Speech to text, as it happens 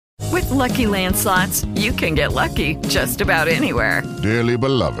Lucky Land Slots, you can get lucky just about anywhere. Dearly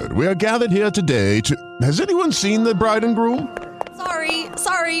beloved, we are gathered here today to... Has anyone seen the bride and groom?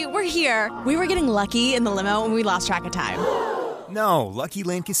 Sorry, we're here. We were getting lucky in the limo and we lost track of time. No, Lucky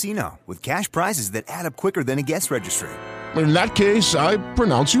Land Casino, with cash prizes that add up quicker than a guest registry. In that case, I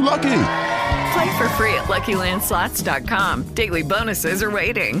pronounce you lucky. Play for free at LuckyLandSlots.com. Daily bonuses are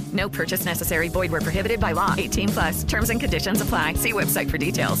waiting. No purchase necessary. Void where prohibited by law. 18+. Terms and conditions apply. See website for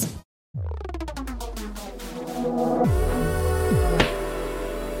details.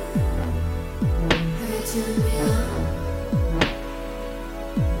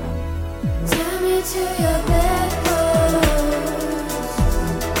 Tie me to your bedpost.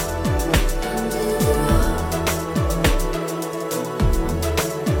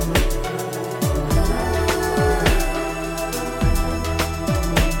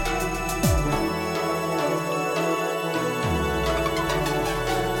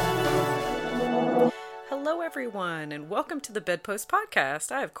 Hello, everyone, and welcome to the Bedpost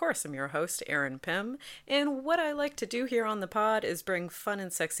Podcast. I, of course, am your host, Erin Pym, and what I like to do here on the pod is bring fun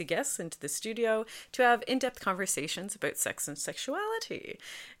and sexy guests into the studio to have in-depth conversations about sex and sexuality.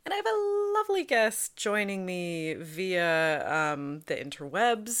 And I have a lovely guest joining me via the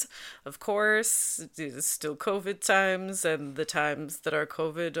interwebs, of course. It's still COVID times, and the times that are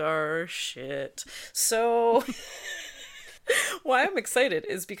COVID are shit. So... Why I'm excited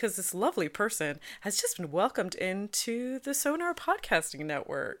is because this lovely person has just been welcomed into the Sonar Podcasting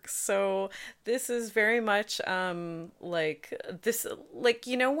Network. So this is very much like this, like,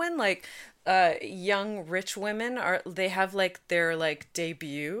 you know, when like young rich women they have like their like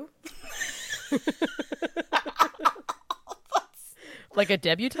debut. Like a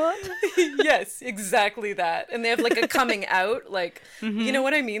debutante? Yes, exactly that. And they have like a coming out, like, you know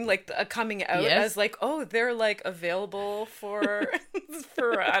what I mean? Like a coming out as like, oh, they're like available for,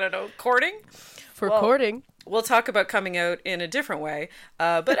 I don't know, courting? Courting. We'll talk about coming out in a different way.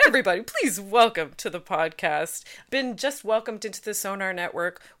 But everybody, please welcome to the podcast. Been just welcomed into the Sonar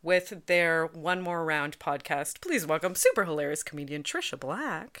Network with their One More Round podcast. Please welcome super hilarious comedian Tricia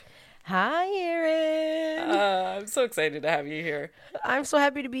Black. Hi, Erin. I'm so excited to have you here. I'm so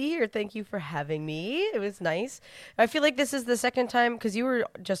happy to be here. Thank you for having me. It was nice. I feel like this is the second time, because you were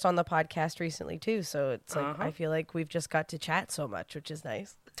just on the podcast recently, too. So it's like, I feel like we've just got to chat so much, which is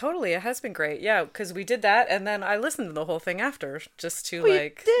nice. Totally. It has been great. Yeah, because we did that, and then I listened to the whole thing after, just to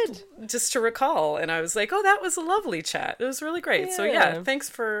just to recall. And I was like, oh, that was a lovely chat. It was really great. Yeah. So yeah,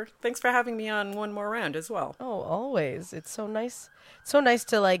 thanks for having me on One More Round as well. Oh, always. It's so nice. So nice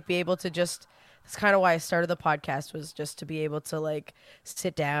to like be able to just, that's kind of why I started the podcast, was just to be able to like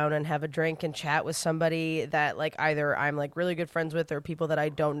sit down and have a drink and chat with somebody that like either I'm like really good friends with or people that I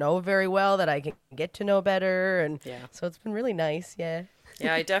don't know very well that I can get to know better. And so it's been really nice. Yeah.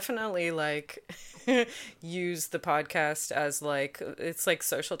 Yeah, I definitely like use the podcast as like, it's like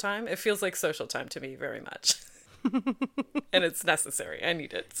social time. It feels like social time to me very much. And it's necessary. I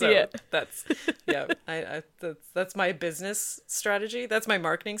need it. So that's that's my business strategy. That's my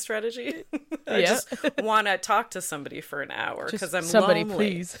marketing strategy. I just want to talk to somebody for an hour because I'm somebody lonely.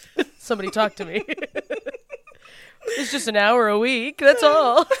 Please, somebody talk to me. It's just an hour a week. That's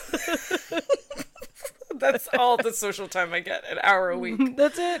all. That's all the social time I get, an hour a week.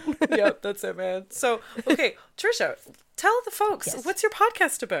 That's it. Yep, that's it, man. So, okay, Tricia, tell the folks, what's your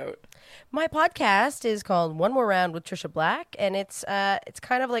podcast about? My podcast is called One More Round with Tricia Black, and it's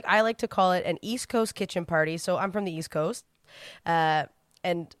kind of like, I like to call it an East Coast kitchen party. So I'm from the East Coast, and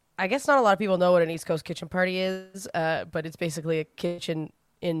I guess not a lot of people know what an East Coast kitchen party is, but it's basically a kitchen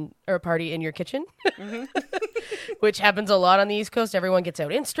or a party in your kitchen, which happens a lot on the East Coast. Everyone gets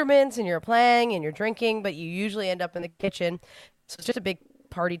out instruments and you're playing and you're drinking, but you usually end up in the kitchen. So it's just a big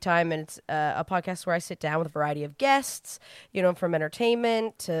party time, and it's a podcast where I sit down with a variety of guests, you know, from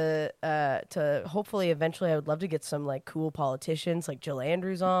entertainment to hopefully eventually I would love to get some like cool politicians like Jill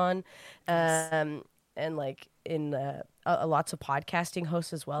Andrews on, and like in lots of podcasting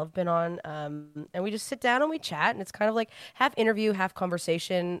hosts as well have been on, and we just sit down and we chat, and it's kind of like half interview, half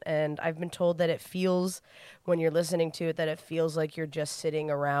conversation. And I've been told that it feels, when you're listening to it, that it feels like you're just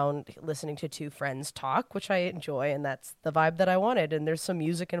sitting around listening to two friends talk, which I enjoy, and that's the vibe that I wanted. And there's some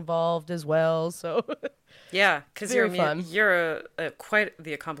music involved as well, so yeah, because fun. You're quite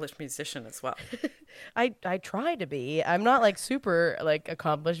the accomplished musician as well. I try to be. I'm not like super like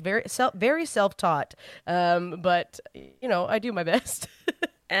accomplished, very self-taught, but you know, I do my best.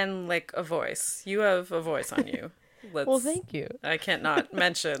 And like a voice. You have a voice on you. Well, thank you. I can't not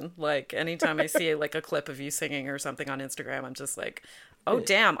mention, like, anytime I see like a clip of you singing or something on Instagram, I'm just like, oh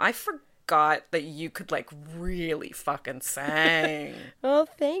damn, I forgot forgot that you could like really fucking sing. Oh,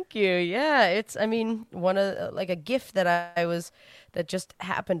 thank you. Yeah, it's, I mean, one of like a gift that that just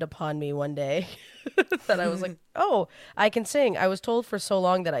happened upon me one day that I was like, oh, I can sing. I was told for so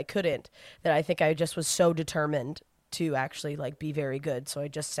long that I couldn't, that I think I just was so determined to actually like be very good. So I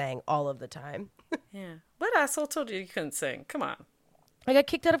just sang all of the time. Yeah. What asshole told you couldn't sing? Come on. I got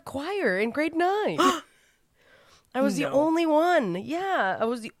kicked out of choir in grade 9. I was the only one. Yeah, I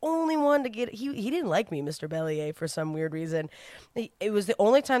was the only one to get. He didn't like me, Mr. Bellier, for some weird reason. It was the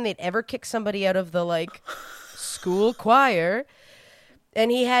only time they'd ever kicked somebody out of the like school choir,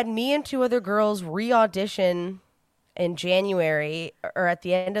 and he had me and 2 other girls re-audition in January or at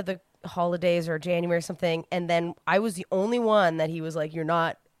the end of the holidays or January or something, and then I was the only one that he was like, "You're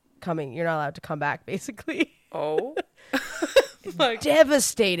not coming. You're not allowed to come back." Basically. Oh.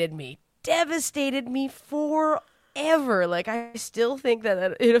 Devastated me forever. Like, I still think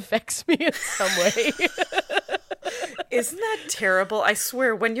that it affects me in some way. Isn't that terrible? I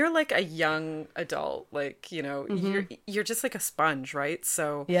swear, when you're like a young adult, like, you know, you're just like a sponge, right?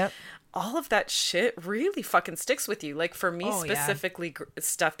 So Yep. all of that shit really fucking sticks with you. Like, for me specifically,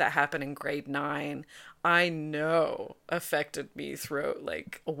 stuff that happened in grade 9, I know affected me through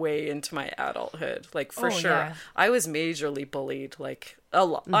like way into my adulthood. Like, for sure. Yeah. I was majorly bullied, like a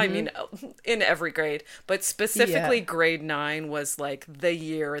lot. I mean, in every grade, but specifically grade 9 was like the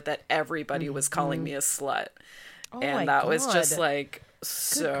year that everybody was calling me a slut. And that was just like,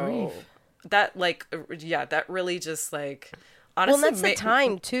 so that like, yeah, that really just like, honestly. Well, that's the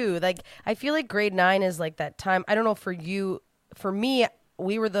time too. Like, I feel like grade 9 is like that time. I don't know for you. For me,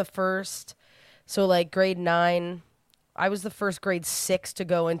 we were the first. So like grade 9, I was the first grade 6 to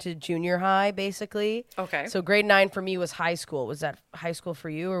go into junior high, basically. Okay. So grade 9 for me was high school. Was that high school for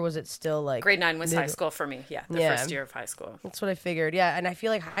you, or was it still like grade 9 was high school for me? Yeah, the first year of high school. That's what I figured. Yeah, and I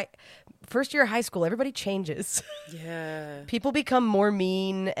feel like first year of high school, everybody changes. Yeah. People become more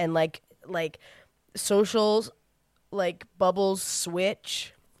mean, and like socials, like bubbles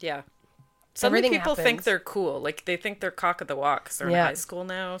switch. Yeah. Suddenly Everything people think happens. they're cool. Like, they think they're cock of the walk because they're in high school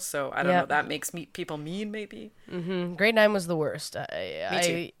now. So, I don't know. That makes people mean, maybe. Mm-hmm. Grade 9 was the worst. Me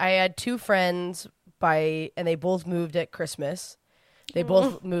too. I had 2 friends and they both moved at Christmas. They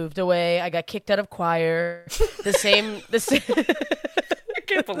both moved away. I got kicked out of choir. The same. I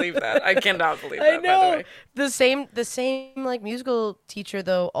can't believe that. I cannot believe I that, know. by the way. The same like musical teacher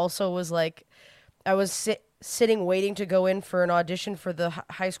though also was like, I was sitting waiting to go in for an audition for the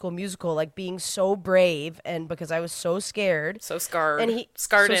high school musical, like being so brave, and because I was so scared, So scarred. and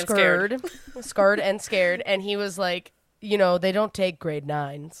scarred so and scared. scarred and scared, and he was like, you know, they don't take grade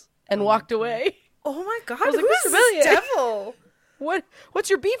 9s, and walked away. Oh my God. I was like, Who Mr. is this Bellier? devil?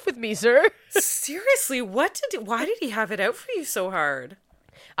 What's your beef with me, sir? Seriously, why did he have it out for you so hard?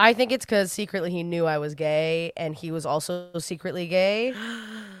 I think it's because secretly he knew I was gay, and he was also secretly gay.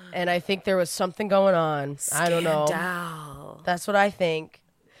 And I think there was something going on. I don't know. Scandal. That's what I think.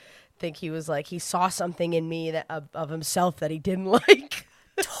 He was like, he saw something in me of himself that he didn't like.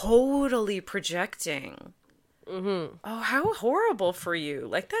 Totally projecting. Mm-hmm. Oh, how horrible for you.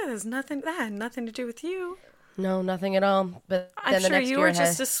 Like, that had nothing to do with you. No, nothing at all. But I'm then the sure next you year were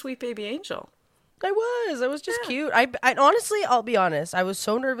just a sweet baby angel. I was just cute. I honestly, I'll be honest, I was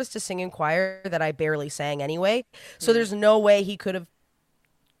so nervous to sing in choir that I barely sang anyway. So there's no way he could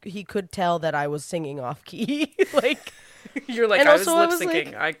tell that I was singing off key. Like, you're like, and I was also I lip was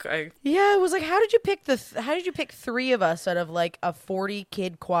syncing. like, yeah, I was like, how did you pick 3 of us out of like a 40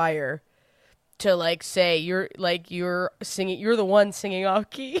 kid choir to like say you're singing, you're the one singing off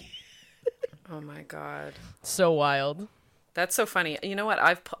key? Oh my God. So wild. That's so funny. You know what?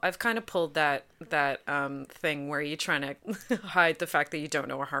 I've kind of pulled that thing where you're trying to hide the fact that you don't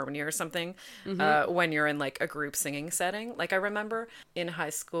know a harmony or something when you're in like a group singing setting. Like, I remember in high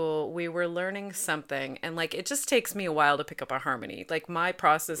school we were learning something, and like it just takes me a while to pick up a harmony. Like, my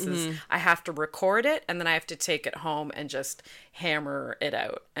process is I have to record it, and then I have to take it home and just hammer it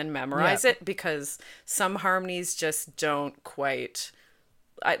out and memorize it, because some harmonies just don't quite.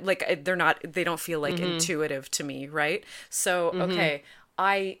 They don't feel like intuitive to me, right? So, okay,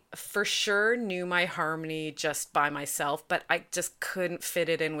 I for sure knew my harmony just by myself, but I just couldn't fit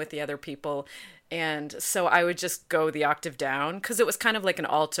it in with the other people. And so I would just go the octave down, because it was kind of like an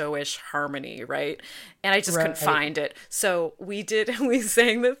alto-ish harmony, right? And I just couldn't find it. So we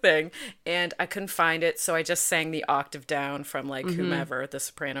sang the thing, and I couldn't find it, so I just sang the octave down from like whomever, the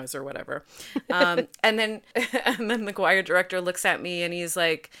Sopranos or whatever. And then the choir director looks at me and he's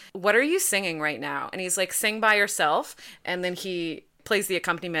like, "What are you singing right now?" And he's like, "Sing by yourself." And then he plays the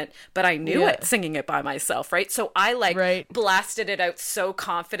accompaniment, but I knew it singing it by myself, right? So I like blasted it out so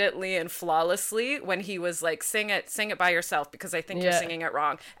confidently and flawlessly when he was like, sing it by yourself because I think you're singing it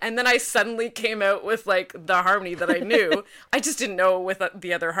wrong. And then I suddenly came out with like the harmony that I knew. I just didn't know with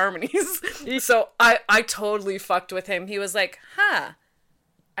the other harmonies. So I totally fucked with him. He was like,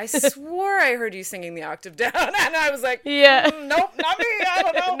 I swore I heard you singing the octave down. And I was like, nope, not me. I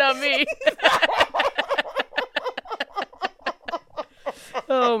don't know. Not me.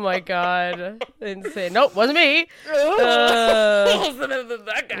 Oh my God. Insane. Nope, wasn't me. That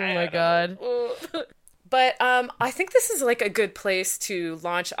guy. Oh my God. But I think this is like a good place to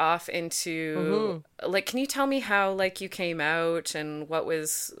launch off into like, can you tell me how like you came out and what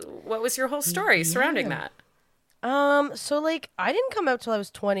was your whole story surrounding that? So like I didn't come out till I was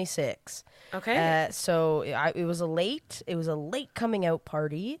 26. Okay. So it was a late coming out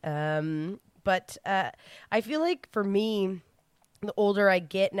party. But I feel like for me, the older I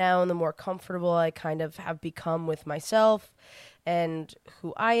get now and the more comfortable I kind of have become with myself and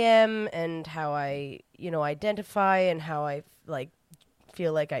who I am and how I, identify and how I like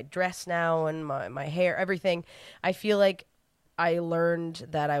feel like I dress now and my hair, everything. I feel like I learned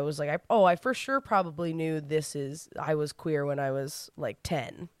that I was like, I for sure probably knew I was queer when I was like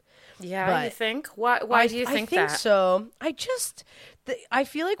 10. Yeah, but you think? Why do you think that? I think so. I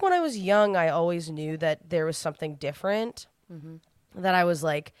feel like when I was young, I always knew that there was something different. Mm-hmm. That I was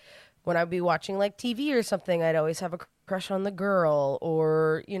like, when I'd be watching like TV or something, I'd always have a crush on the girl,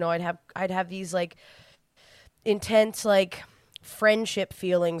 or I'd have these like intense like friendship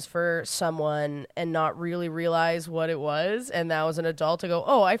feelings for someone and not really realize what it was. And now as an adult, to go,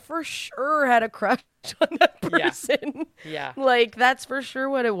 I for sure had a crush on that person. Yeah. Like that's for sure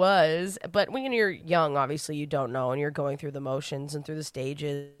what it was. But when you're young, obviously you don't know, and you're going through the motions and through the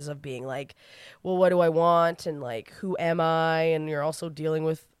stages of being like, well, what do I want? And like, who am I? And you're also dealing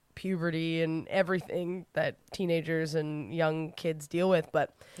with puberty and everything that teenagers and young kids deal with.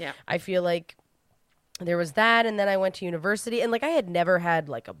 But I feel like there was that, and then I went to university, and like I had never had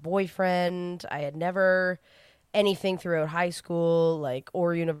like a boyfriend. I had never anything throughout high school, like,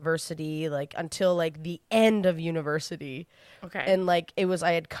 or university, like until like the end of university. Okay. And like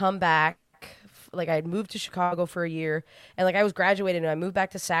I had come back, like I had moved to Chicago for a year, and like I was graduating and I moved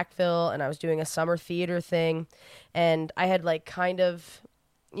back to Sackville and I was doing a summer theater thing, and I had like kind of,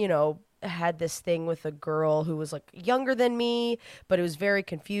 had this thing with a girl who was like younger than me, but it was very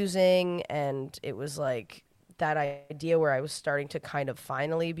confusing, and it was like that idea where I was starting to kind of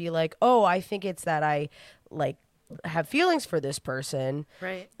finally be like, I think it's that I like have feelings for this person.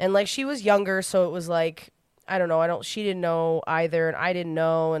 Right. And like she was younger, so it was like, I don't know, she didn't know either, and I didn't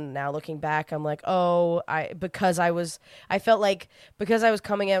know, and now looking back I'm like, because I felt like because I was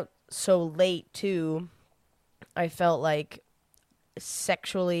coming out so late too, I felt like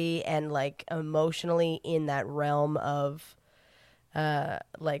sexually and like emotionally in that realm of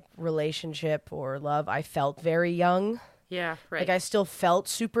like relationship or love, I felt very young. Yeah, right. Like I still felt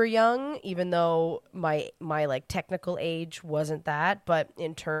super young, even though my like technical age wasn't that, but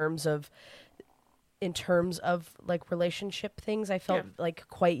in terms of like relationship things, I felt like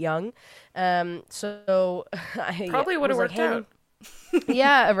quite young. So I probably would have worked out.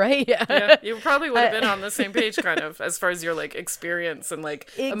 Yeah, right. Yeah, you probably would have been on the same page, kind of, as far as your like experience and like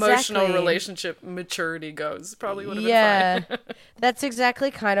emotional relationship maturity goes. Probably would have been fine. That's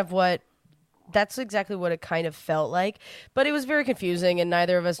exactly what it kind of felt like. But it was very confusing, and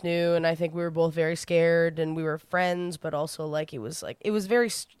neither of us knew. And I think we were both very scared, and we were friends, but also like it was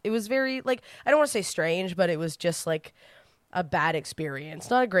very like, I don't want to say strange, but it was just like a bad experience,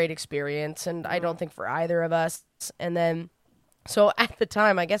 not a great experience, and I don't think for either of us. And then. So at the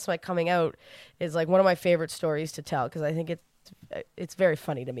time, I guess my coming out is like one of my favorite stories to tell, because I think it's very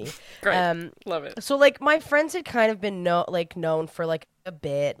funny to me. Great. Love it. So like my friends had kind of been known for like a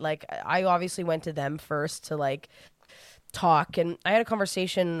bit. Like I obviously went to them first to like talk, and I had a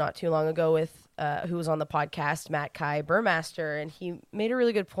conversation not too long ago with who was on the podcast, Matt Kai Burmaster, and he made a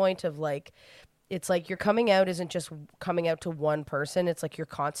really good point of like, it's like your coming out isn't just coming out to one person. It's like you're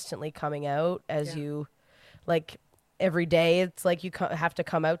constantly coming out as you like. Every day it's like you have to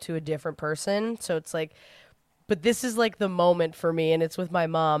come out to a different person, so it's like, but this is like the moment for me, and it's with my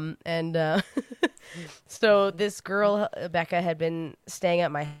mom. And so this girl Becca had been staying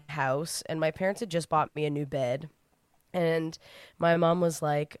at my house, and my parents had just bought me a new bed, and my mom was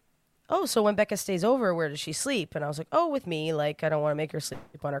like, so when Becca stays over, where does she sleep? And I was like, with me, like I don't want to make her sleep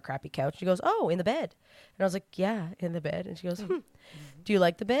on her crappy couch. She goes, in the bed. And I was like, yeah, in the bed. And she goes, do you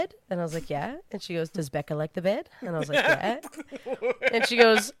like the bed? And I was like, yeah. And she goes, does Becca like the bed? And I was like, yeah. And she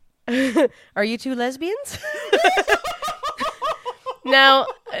goes, are you two lesbians? Now,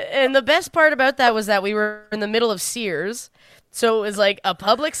 and the best part about that was that we were in the middle of Sears. So it was like a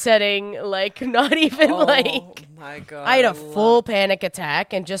public setting, like not even like. My God, I had a full panic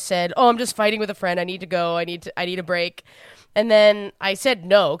attack and just said, "Oh, I'm just fighting with a friend. I need to go. I need a break." And then I said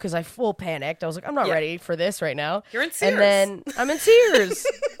no because I full panicked. I was like, "I'm not ready for this right now." You're in Sears. And then I'm in Sears.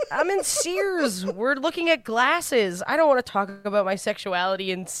 I'm in Sears. We're looking at glasses. I don't want to talk about my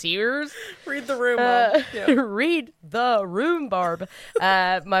sexuality in Sears. Read the room, Mom. Yeah. Read the room, Barb.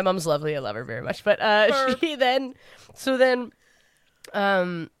 My mom's lovely. I love her very much. But I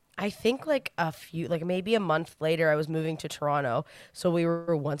think like maybe a month later, I was moving to Toronto. So we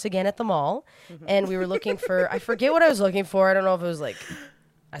were once again at the mall and we were looking for, I forget what I was looking for. I don't know if it was like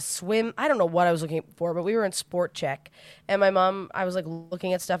a swim. I don't know what I was looking for, but we were in Sport Check. And my mom, I was like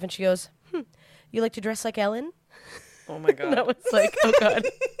looking at stuff and she goes, "You like to dress like Ellen?" Oh my God. And I was like, "Oh God."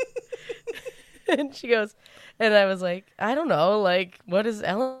 And she goes, and I was like, "I don't know. Like, what does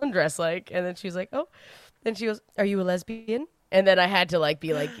Ellen dress like?" And then she was like, "Oh." Then she goes, "Are you a lesbian?" And then I had to like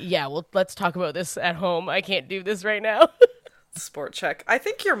be like, "Yeah, well, let's talk about this at home. I can't do this right now." Sport Check. I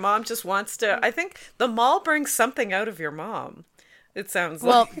think your mom just wants to. I think the mall brings something out of your mom. It sounds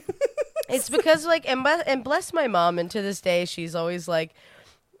well, like. It's because like, and bless my mom, and to this day, she's always like,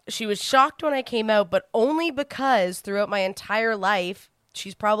 she was shocked when I came out, but only because throughout my entire life,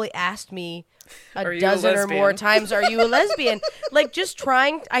 she's probably asked me a dozen or more times, "Are you a lesbian?" Like just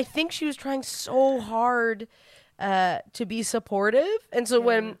trying. I think she was trying so hard to be supportive. And so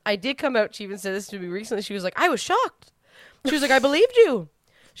when I did come out, she even said this to me recently. She was like, "I was shocked." She was like, "I believed you."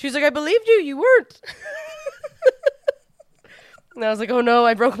 She was like, "I believed you. You weren't." And I was like, "Oh no,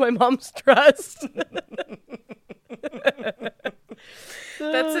 I broke my mom's trust."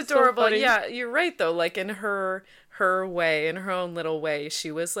 That's adorable. So Yeah, you're right though. Like in her way, in her own little way,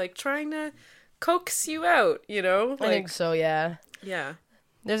 she was like trying to coax you out, you know? Like, I think so, yeah. Yeah.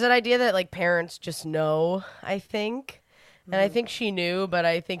 There's that idea that like parents just know, I think. And I think she knew, but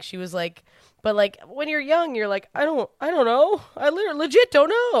I think she was like, but like when you're young, you're like, I don't know. I legit don't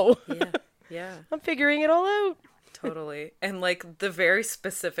know. Yeah. Yeah. I'm figuring it all out. Totally. And like the very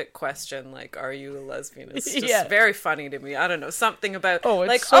specific question, like, "Are you a lesbian?" is just very funny to me. I don't know. Something about it's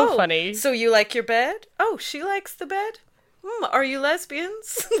like, so funny. So you like your bed? Oh, she likes the bed? Are you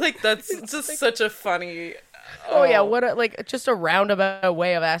lesbians? Like that's just such a funny Oh yeah, what a, like just a roundabout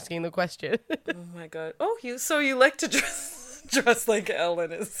way of asking the question. Oh my God. Oh, you like to dress like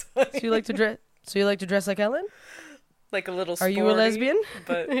Ellen is funny. So you like to dress like Ellen? Like a little sporty, Are you a lesbian?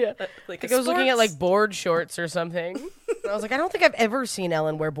 But yeah. like I was looking at like board shorts or something. And I was like, I don't think I've ever seen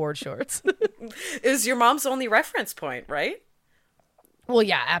Ellen wear board shorts. It was your mom's only reference point, right? Well,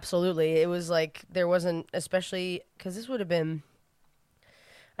 yeah, absolutely. It was like there wasn't, especially because this would have been,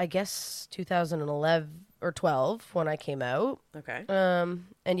 I guess, 2011 or 12 when I came out. Okay.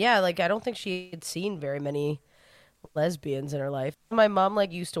 And yeah, like I don't think she had seen very many lesbians in her life. My mom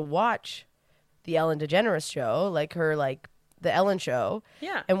like used to watch the Ellen DeGeneres show, like her like the Ellen show.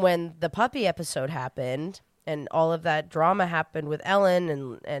 Yeah. And when the puppy episode happened and all of that drama happened with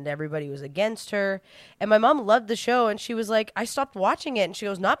Ellen and everybody was against her, and my mom loved the show, and she was like, I stopped watching it, and she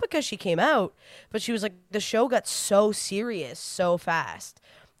goes, not because she came out, but she was like, the show got so serious so fast.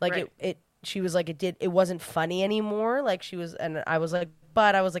 Like right. She was like, it wasn't funny anymore. Like she was, and I was like,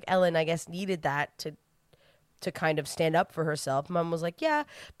 Ellen, I guess, needed that to kind of stand up for herself. Mom was like, yeah,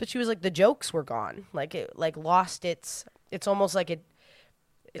 but she was like, the jokes were gone. Like it like lost it's almost like it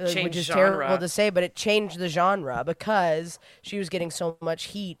changed which is genre. terrible to say, but it changed the genre because she was getting so much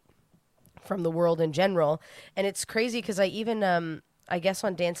heat from the world in general. And it's crazy because I even, I guess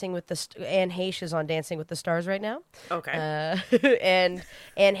on Dancing with the Anne Heche is on Dancing with the Stars right now. Okay. And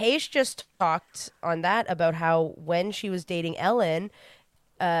Anne Heche just talked on that about how when she was dating Ellen,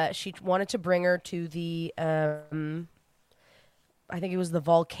 she wanted to bring her to the, I think it was the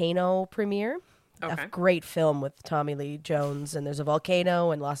Volcano premiere. Okay. A great film with Tommy Lee Jones, and there's a volcano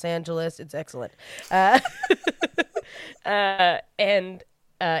in Los Angeles. It's excellent. And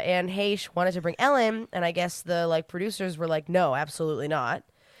Anne Heche wanted to bring Ellen, and I guess the like producers were like, no, absolutely not.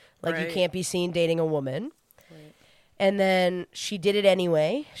 Like Right. you can't be seen dating a woman. Right. And then she did it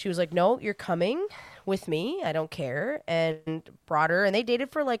anyway. She was like, no, you're coming with me. I don't care. And brought her, and they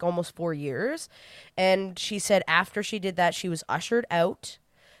dated for like almost 4 years. And she said after she did that, she was ushered out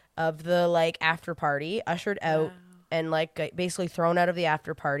of the like after party, and like basically thrown out of the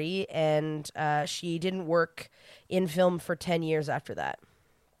after party. And she didn't work in film for 10 years after that.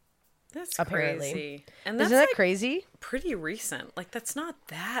 That's apparently crazy. And that's Isn't that like crazy? pretty recent. Like that's not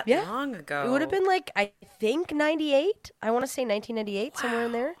that Yeah. long ago. It would have been like, I think 98. I want to say 1998, somewhere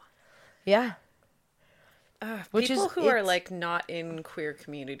in there. Yeah. Which people is who are like not in queer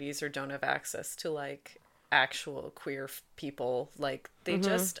communities or don't have access to like actual queer people, like they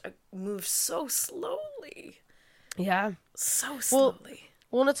just move so slowly. Yeah. So slowly.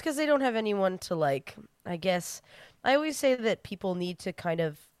 Well, it's because they don't have anyone to, like, I guess. I always say that people need to kind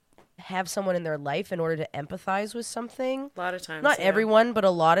of have someone in their life in order to empathize with something. A lot of times. Not yeah. everyone, but a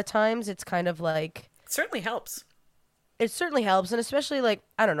lot of times it's kind of like. It certainly helps. It certainly helps. And especially, like,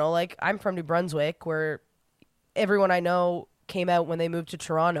 I don't know, like, I'm from New Brunswick, where everyone I know came out when they moved to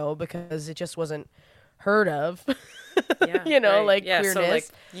Toronto because it just wasn't heard of. Yeah, you know, right. like, yeah, queerness. So, like,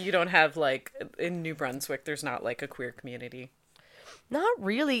 you don't have, like, in New Brunswick, there's not, like, a queer community. Not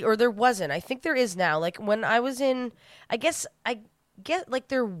really, or there wasn't. I think there is now. Like when I was in, I get like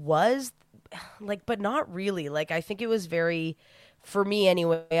there was, like, but not really. Like I think it was very, for me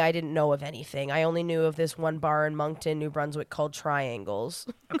anyway. I didn't know of anything. I only knew of this one bar in Moncton, New Brunswick called Triangles.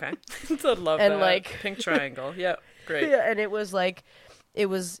 Okay, I love and that. Like pink triangle. Yeah, great. Yeah, and it was like,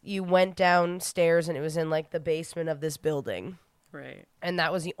 you went downstairs and it was in like the basement of this building, Right. and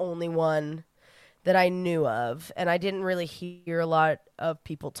that was the only one that I knew of, and I didn't really hear a lot of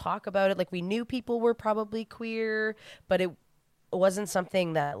people talk about it. Like, we knew people were probably queer, but it wasn't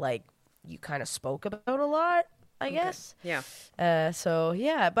something that, like, you kind of spoke about a lot, I guess. Yeah. So,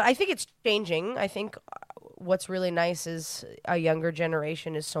 yeah, but I think it's changing. I think what's really nice is a younger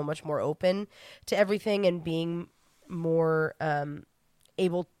generation is so much more open to everything and being more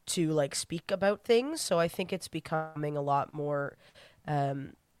able to, like, speak about things. So I think it's becoming a lot more...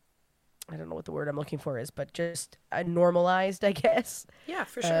 I don't know what the word I'm looking for is, but just normalized, I guess. Yeah,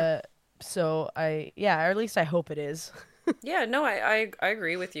 for sure. So or at least I hope it is. Yeah, no, I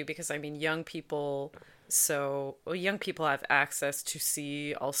agree with you because I mean, young people have access to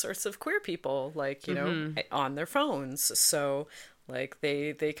see all sorts of queer people, like, you know, on their phones. So like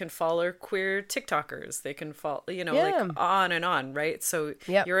they can follow queer TikTokers. They can follow, you know, like on and on, right? So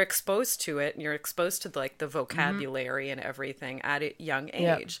you're exposed to it, and you're exposed to like the vocabulary and everything at a young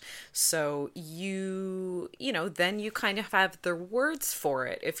age. So you know, then you kind of have the words for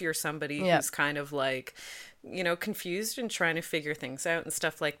it if you're somebody who's kind of like, you know, confused and trying to figure things out and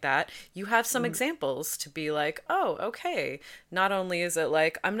stuff like that. You have some examples to be like, oh, okay. Not only is it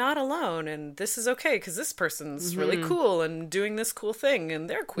like, I'm not alone and this is okay because this person's really cool and doing this cool thing and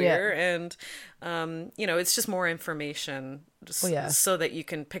they're queer. And, you know, it's just more information so that you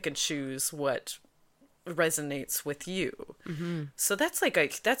can pick and choose what resonates with you. So that's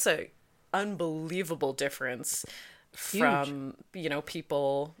like that's a unbelievable difference from, you know,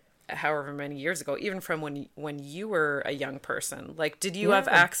 people however many years ago, even from when you were a young person. Like, did you have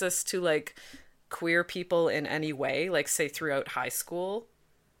access to like queer people in any way, like say throughout high school?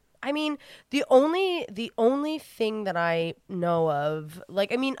 I mean, the only thing that I know of,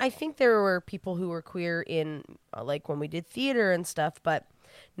 like, I mean, I think there were people who were queer in like when we did theater and stuff, but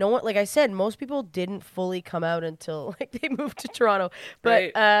no one, like I said, most people didn't fully come out until like they moved to Toronto.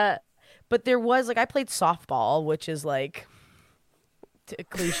 But but there was, like, I played softball, which is like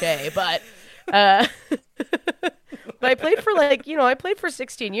cliche, but but I played for, like, you know, I played for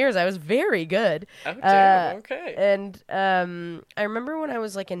 16 years. I was very good. Oh, damn. Okay. And I remember when I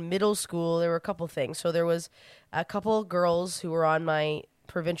was like in middle school, there were a couple things. So there was a couple girls who were on my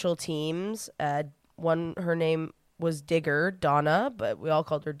provincial teams. One, her name was Digger, Donna, but we all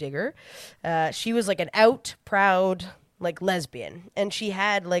called her Digger. She was like an out, proud, like lesbian, and she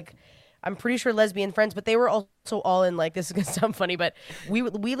had like, I'm pretty sure lesbian friends, but they were also all in, like, this is gonna sound funny, but we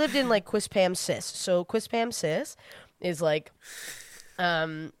lived in like Quispam Cis. So Quispam Cis is like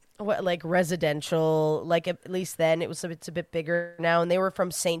what, like residential, like at least then it's a bit bigger now, and they were from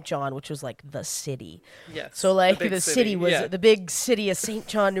St. John, which was like the city. Yes. So like the city was the big city of St.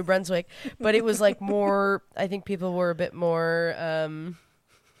 John, New Brunswick, but it was like more, I think people were a bit more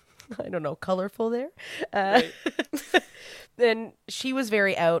I don't know, colorful there. Right. And she was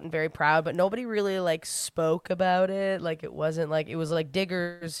very out and very proud, but nobody really like spoke about it. Like, it wasn't like, it was like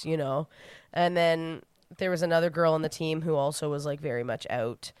Diggers, you know. And then there was another girl on the team who also was like very much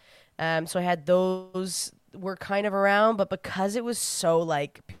out. So I had those were kind of around, but because it was so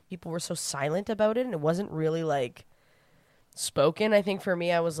like, people were so silent about it and it wasn't really like spoken, I think for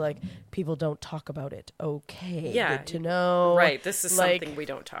me, I was like, people don't talk about it. Okay, good to know. Right, this is like, something we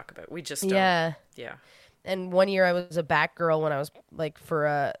don't talk about. We just don't. Yeah. And one year I was a back girl when I was like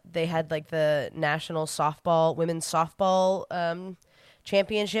they had like the national women's softball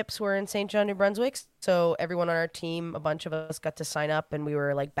championships were in St. John, New Brunswick. So everyone on our team, a bunch of us got to sign up and we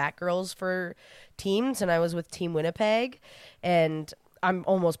were like back girls for teams. And I was with Team Winnipeg. And I'm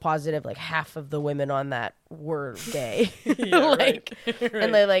almost positive like half of the women on that were gay. Yeah, like right.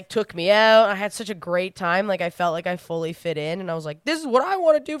 and they like took me out. I had such a great time. Like I felt like I fully fit in, and I was like, this is what I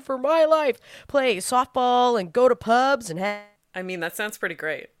want to do for my life. Play softball and go to pubs and I mean, that sounds pretty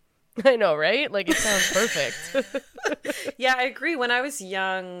great. I know, right? Like it sounds perfect. Yeah, I agree. When I was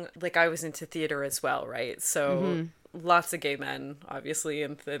young, like I was into theater as well, right? So lots of gay men, obviously,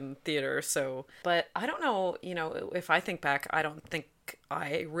 in theater. So, but I don't know, if I think back, I don't think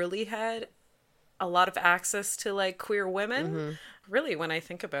I really had a lot of access to like queer women. Really, when I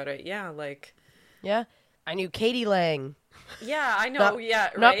think about it, yeah, like. Yeah, I knew Katie Lang. Yeah, I know.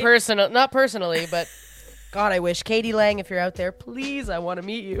 Right? Not personally, but God, I wish Katie Lang, if you're out there, please, I want to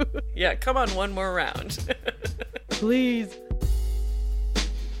meet you. Yeah, come on, one more round. Please.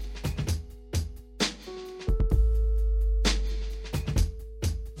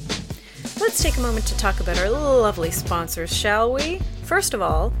 Let's take a moment to talk about our lovely sponsors, shall we? First of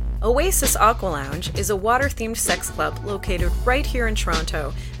all, Oasis Aqua Lounge is a water-themed sex club located right here in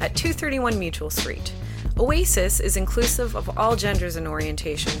Toronto at 231 Mutual Street. Oasis is inclusive of all genders and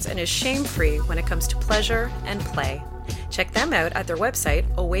orientations and is shame-free when it comes to pleasure and play. Check them out at their website,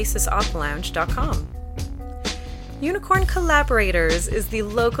 oasisaqualounge.com. Unicorn Collaborators is the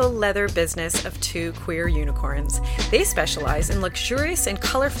local leather business of two queer unicorns. They specialize in luxurious and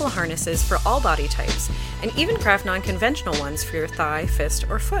colorful harnesses for all body types, and even craft non-conventional ones for your thigh, fist,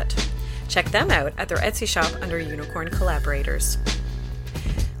 or foot. Check them out at their Etsy shop under Unicorn Collaborators.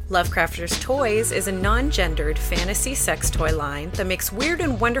 Lovecrafters Toys is a non-gendered fantasy sex toy line that makes weird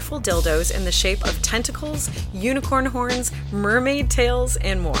and wonderful dildos in the shape of tentacles, unicorn horns, mermaid tails,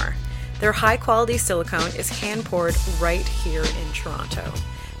 and more. Their high-quality silicone is hand-poured right here in Toronto.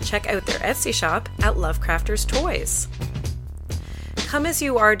 Check out their Etsy shop at Lovecrafters Toys.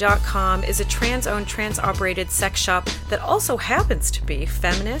 ComeAsYouAre.com is a trans-owned, trans-operated sex shop that also happens to be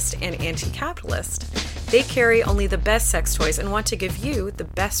feminist and anti-capitalist. They carry only the best sex toys and want to give you the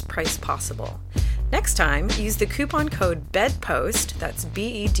best price possible. Next time, use the coupon code BEDPOST, that's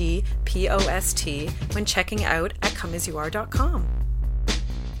BEDPOST, when checking out at ComeAsYouAre.com.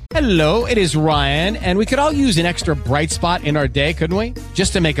 Hello, it is Ryan, and we could all use an extra bright spot in our day, couldn't we?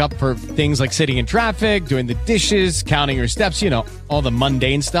 Just to make up for things like sitting in traffic, doing the dishes, counting your steps, all the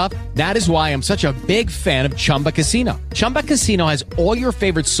mundane stuff. That is why I'm such a big fan of Chumba Casino. Chumba Casino has all your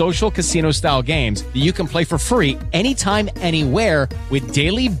favorite social casino-style games that you can play for free anytime, anywhere with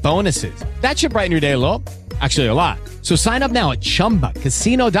daily bonuses. That should brighten your day a little. Actually, a lot. So sign up now at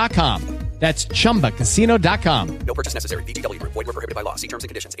ChumbaCasino.com. That's ChumbaCasino.com. No purchase necessary. VGW Group. Void where prohibited by law. See terms and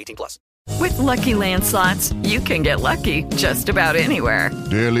conditions. 18+. With Lucky Land Slots, you can get lucky just about anywhere.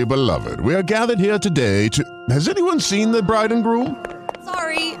 Dearly beloved, we are gathered here today to... Has anyone seen the bride and groom?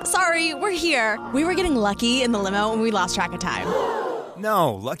 Sorry, we're here. We were getting lucky in the limo and we lost track of time.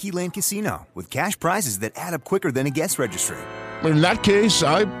 No, Lucky Land Casino, with cash prizes that add up quicker than a guest registry. In that case,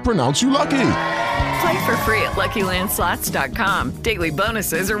 I pronounce you lucky. Play for free at LuckyLandSlots.com. Daily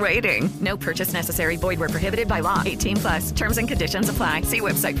bonuses are waiting. No purchase necessary. Void where prohibited by law. 18+. Terms and conditions apply. See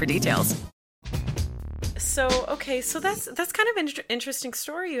website for details. So that's kind of an interesting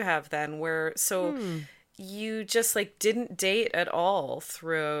story you have then, where you just like didn't date at all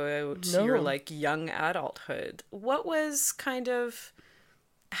throughout your like young adulthood. What was kind of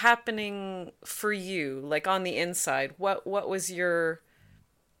happening for you, like on the inside? What was your?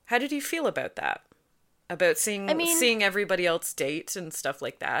 How did you feel about that? About seeing everybody else date and stuff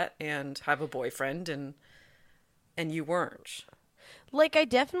like that, and have a boyfriend, and you weren't. Like, I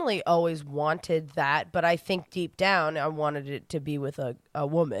definitely always wanted that, but I think deep down I wanted it to be with a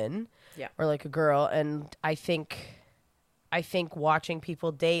woman, or like a girl. And I think watching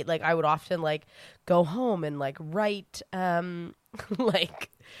people date, like I would often like go home and like write, what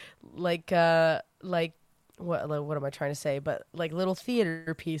am I trying to say? But like little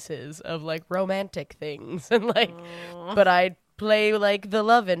theater pieces of like romantic things, and like, but I'd play like the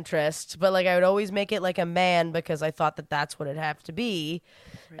love interest, but like I would always make it like a man because I thought that that's what it'd have to be.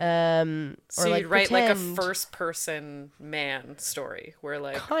 So or you'd like write pretend. like a first person man story where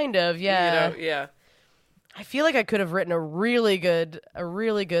like kind of, yeah. Yeah. I feel like I could have written a really good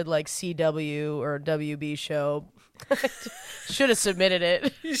like CW or WB show. Should have submitted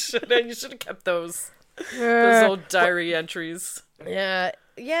it. You should have kept those old diary entries. Yeah,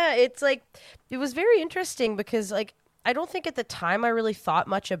 it's like it was very interesting because like I don't think at the time I really thought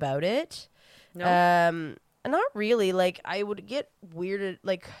much about it. No. Not really. Like I would get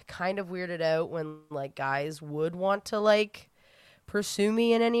kind of weirded out when like guys would want to like pursue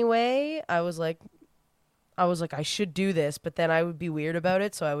me in any way. I was like I should do this, but then I would be weird about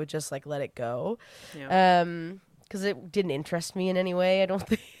it, so I would just like let it go. Yeah. because it didn't interest me in any way. I don't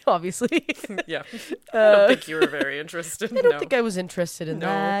think, obviously. Yeah. I don't think you were very interested. I don't think I was interested in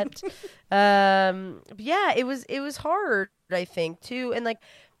that. Yeah, it was hard, I think, too. And like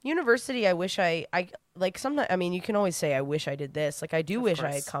university, I wish I like sometimes, I mean, you can always say, I wish I did this. Like I do wish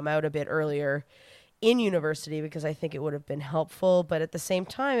I had come out a bit earlier in university because I think it would have been helpful. But at the same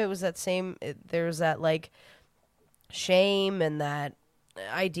time, it was there's that like shame and that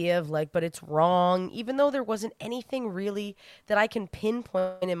idea of like, but it's wrong, even though there wasn't anything really that I can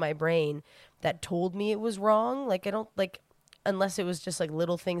pinpoint in my brain that told me it was wrong. Like I don't like, unless it was just like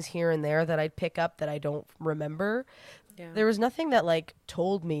little things here and there that I'd pick up that I don't remember. Yeah. There was nothing that like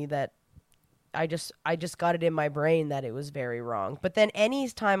told me that. I just got it in my brain that it was very wrong. But then any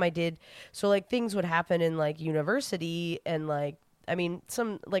time I did, so like things would happen in like university and like, I mean,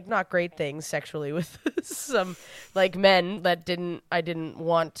 some like not great things sexually with some like men that I didn't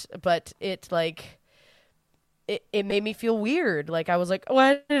want, but it like, it made me feel weird. Like I was like,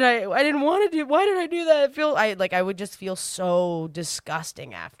 I didn't want to why did I do that? I would just feel so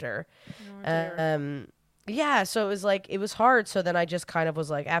disgusting after. Oh, dear. Yeah, so it was hard. So then I just kind of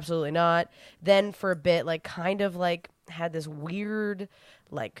was like, absolutely not. Then for a bit, like kind of like had this weird,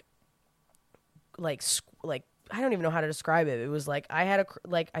 like I don't even know how to describe it. It was like I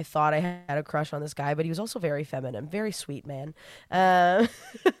thought I had a crush on this guy, but he was also very feminine, very sweet man. And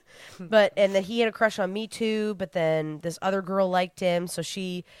then he had a crush on me too. But then this other girl liked him,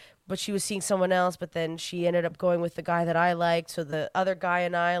 but she was seeing someone else, but then she ended up going with the guy that I liked. So the other guy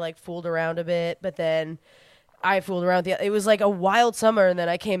and I like fooled around a bit, but then I fooled around it was like a wild summer and then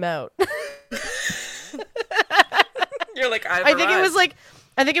I came out. You're like, I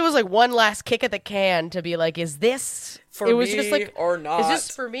think it was like one last kick at the can to be like, is this for me or not? Is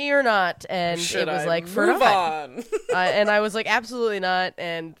this for me or not? And Should it was I like, move for not. on? And I was like, absolutely not.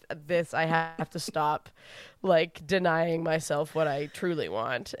 And I have to stop like denying myself what I truly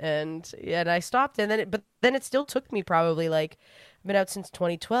want. And I stopped. And then it still took me probably like, I've been out since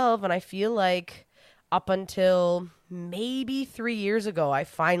 2012. And I feel like up until maybe 3 years ago, I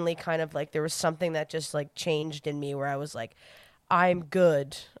finally kind of like, there was something that just like changed in me where I was like, I'm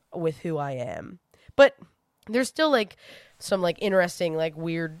good with who I am. But there's still like some like interesting, like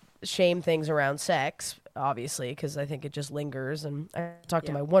weird shame things around sex, obviously, because I think it just lingers. And I talked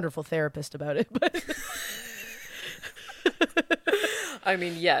to my wonderful therapist about it. But I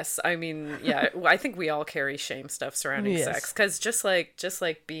mean, yes. I mean, yeah. I think we all carry shame stuff surrounding sex, because just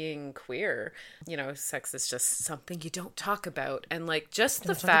like being queer, sex is just something you don't talk about, and like just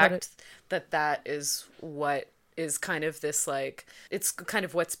the fact that is what is kind of this like, it's kind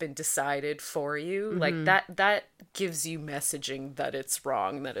of what's been decided for you, like that gives you messaging that it's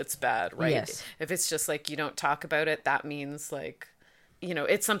wrong, that it's bad, right? Yes. If it's just like you don't talk about it, that means like,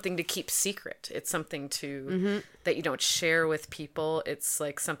 it's something to keep secret. It's something that you don't share with people. It's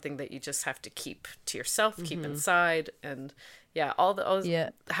like something that you just have to keep to yourself, keep inside. And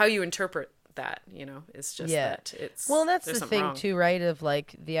how you interpret that, is just that it's, well, that's the thing wrong. Too, right? Of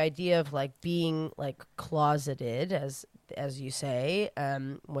like the idea of like being like closeted, as you say,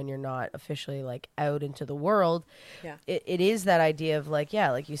 when you're not officially like out into the world. Yeah. It is that idea of like,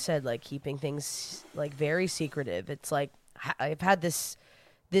 like you said, like keeping things like very secretive. It's like, I've had this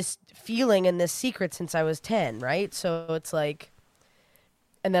feeling and this secret since I was 10, right? So it's like,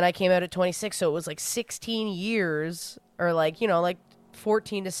 and then I came out at 26, so it was like 16 years, or like, like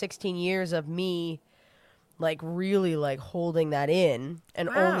 14 to 16 years of me like really like holding that in, and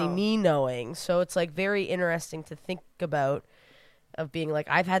only me knowing. So it's like very interesting to think about, of being like,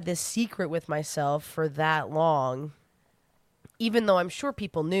 I've had this secret with myself for that long, even though I'm sure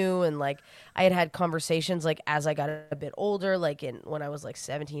people knew. And like I had conversations like as I got a bit older, like when I was like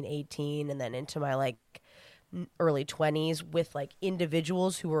 17, 18, and then into my like early 20s, with like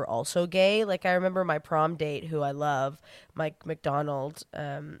individuals who were also gay. Like I remember my prom date, who I love, Mike McDonald.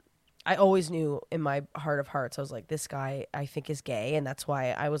 I always knew in my heart of hearts, I was like, this guy I think is gay. And that's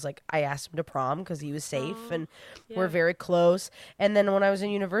why I was like, I asked him to prom because he was safe and we're very close. And then when I was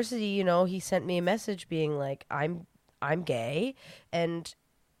in university, he sent me a message being like, I'm gay, and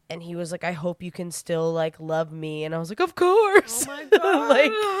he was like, I hope you can still like love me. And I was like, of course. Oh my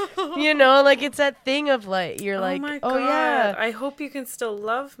god. Like it's that thing of like, you're like, my oh god, yeah, I hope you can still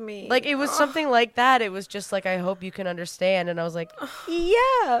love me. Like it was something like that. It was just like, I hope you can understand. And I was like,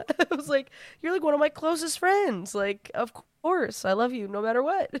 yeah. I was like, you're like one of my closest friends. Like, of course, I love you no matter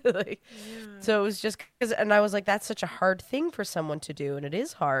what. So it was just and I was like, that's such a hard thing for someone to do. And it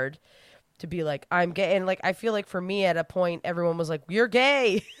is hard to be like, I'm gay. And like, I feel like for me at a point, everyone was like, you're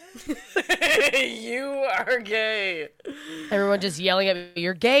gay. You are gay. Everyone just yelling at me,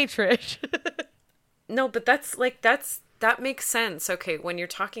 you're gay, Trish. No, but that makes sense. Okay, when you're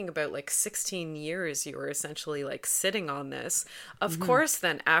talking about like 16 years, you were essentially like sitting on this. Of course,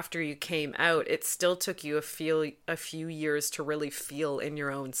 then after you came out, it still took you a few years to really feel in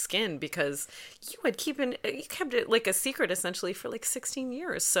your own skin, because you kept it like a secret essentially for like 16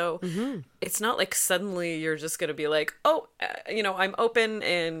 years. So it's not like suddenly you're just going to be like, oh, I'm open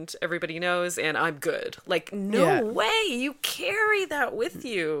and everybody knows and I'm good. Like, no way. You carry that with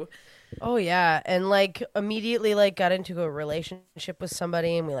you. Oh yeah, and like immediately like got into a relationship with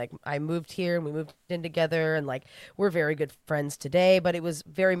somebody, and I moved here and we moved in together, and like we're very good friends today, but it was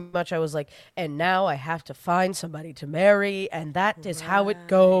very much I was like, and now I have to find somebody to marry, and that is how it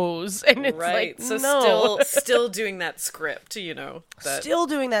goes. And it's like, so no. still doing that script, Still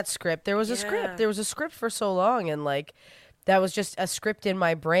doing that script. There was a script. There was a script for so long, and like that was just a script in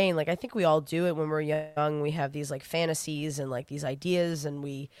my brain. Like, I think we all do it when we're young. We have these like fantasies and like these ideas, and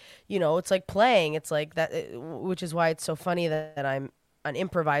we, it's like playing. It's like that, which is why it's so funny that I'm an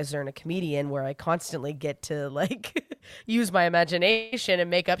improviser and a comedian, where I constantly get to like use my imagination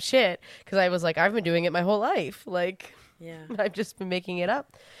and make up shit. Cause I was like, I've been doing it my whole life. Like, I've just been making it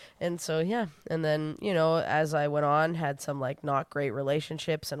up. And so, yeah. And then, as I went on, had some like not great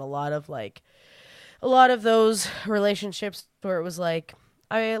relationships, and a lot of those relationships where it was like,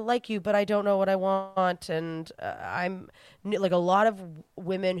 I like you, but I don't know what I want. And I'm like a lot of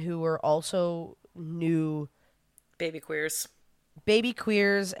women who were also new baby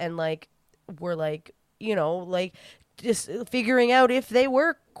queers and like were like, like just figuring out if they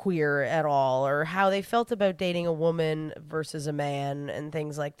were queer at all, or how they felt about dating a woman versus a man and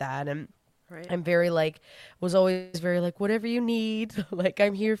things like that. And right. I'm very was always very whatever you need, like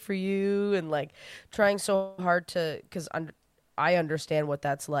I'm here for you, and like trying so hard because I understand what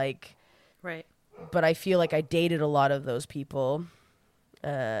that's like. Right. But I feel like I dated a lot of those people.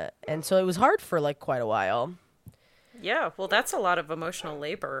 And so it was hard for like quite a while. Yeah, well, that's a lot of emotional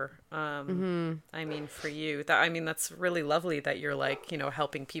labor. I mean, for you, that's really lovely that you're like,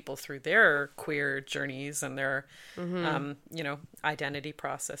 helping people through their queer journeys and their, identity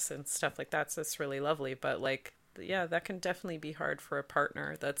process and stuff like that. So it's really lovely. But like, yeah, that can definitely be hard for a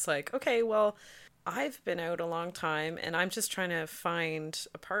partner that's like, okay, well, I've been out a long time and I'm just trying to find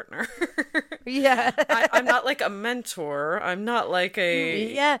a partner. Yeah. I'm not like a mentor. I'm not like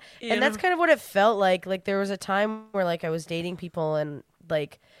a... Yeah. And that's kind of what it felt like. Like there was a time where like I was dating people, and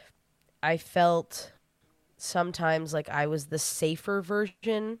like I felt sometimes like I was the safer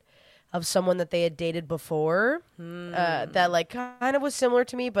version of someone that they had dated before. That like kind of was similar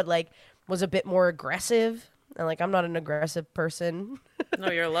to me, but like was a bit more aggressive. And like I'm not an aggressive person.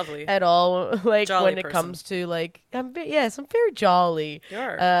 No, you're lovely. At all. Like jolly when it person. comes to like I'm very jolly. You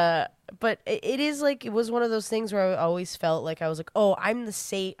are. But it is like it was one of those things where I always felt like I was like, oh, I'm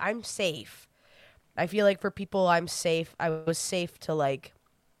safe. I feel like for people I'm safe. I was safe to like,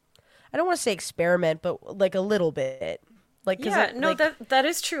 I don't want to say experiment, but like a little bit. Like, that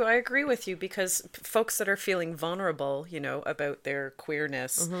is true. I agree with you, because folks that are feeling vulnerable, about their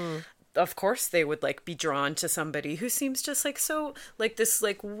queerness, of course they would like be drawn to somebody who seems just like so like this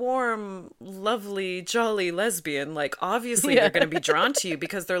like warm, lovely, jolly lesbian. Like obviously they're going to be drawn to you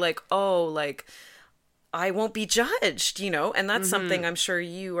because they're like, oh, like I won't be judged, and that's something I'm sure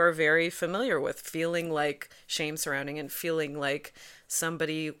you are very familiar with, feeling like shame surrounding and feeling like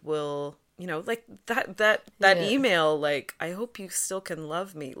somebody will, like that email, like, I hope you still can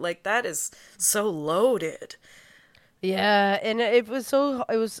love me. Like that is so loaded. Yeah, and it was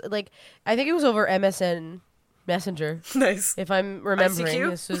like, I think it was over MSN Messenger. Nice. If I'm remembering. ICQ?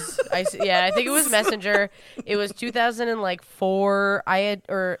 This was I think it was Messenger. It was 2004. I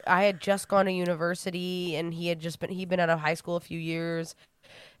had just gone to university, and he'd been out of high school a few years.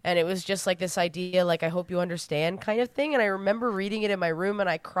 And it was just like this idea, like, I hope you understand kind of thing. And I remember reading it in my room, and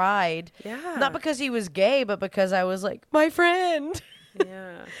I cried. Yeah. Not because he was gay, but because I was like, my friend.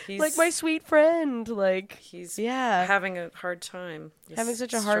 Yeah, he's like my sweet friend. Like he's having a hard time. Having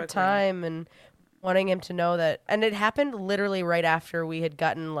such a hard time, and wanting him to know that. And it happened literally right after we had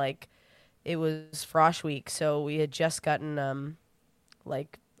gotten like, it was Frosh Week, so we had just gotten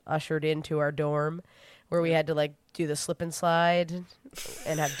like ushered into our dorm, where we had to like do the slip and slide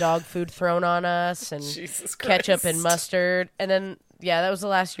and have dog food thrown on us and ketchup and mustard. And then that was the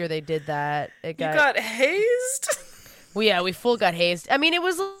last year they did that. You got hazed? We full got hazed. I mean, it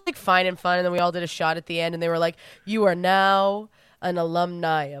was like fine and fun, and then we all did a shot at the end, and they were like, "You are now an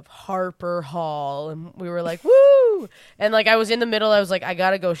alumni of Harper Hall," and we were like, "Woo!" And like I was in the middle, I was like, "I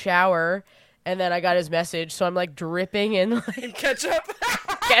gotta go shower," and then I got his message, so I'm like dripping in like ketchup,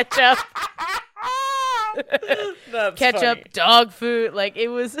 That's ketchup, dog food. Like it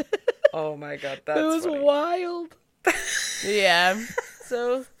was. Oh my God, that's It was funny. wild. Yeah.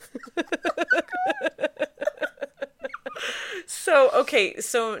 So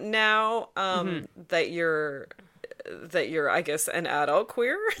so now that you're I guess an adult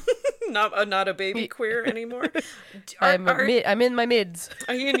queer, not a baby queer anymore. I'm in my mids.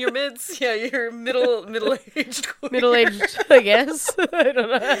 Are you in your mids? Yeah, you're middle-aged queer. Middle-aged, I guess. I don't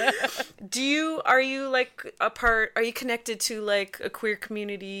know. Are you like are you connected to like a queer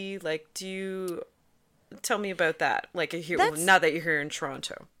community? Like, tell me about that. Like, now that you're here in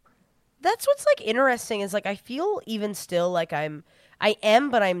Toronto. That's what's like interesting is like I feel even still like I am,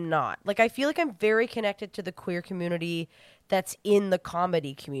 but I'm not. Like I feel like I'm very connected to the queer community that's in the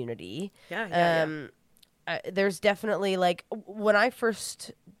comedy community. Yeah. There's definitely like when I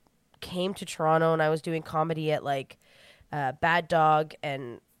first came to Toronto and I was doing comedy at like Bad Dog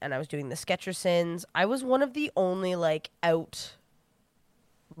and I was doing the Sketchersons, I was one of the only like out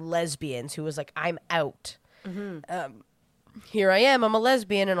lesbians who was like, I'm out. Here I am, I'm a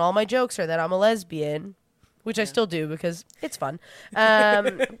lesbian, and all my jokes are that I'm a lesbian, which I still do because it's fun.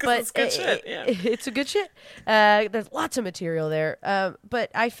 But it's good shit. Yeah. It's a good shit. There's lots of material there.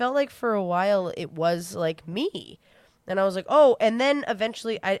 But I felt like for a while it was like me, and I was like, oh. And then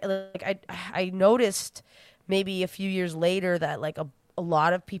eventually, I noticed maybe a few years later that like a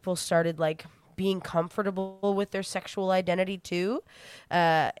lot of people started like being comfortable with their sexual identity too,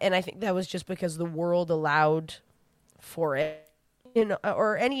 and I think that was just because the world allowed for it,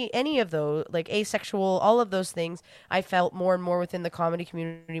 or any of those, like asexual, all of those things. I felt more and more within the comedy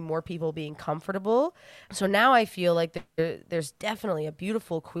community, more people being comfortable. So now I feel like there's definitely a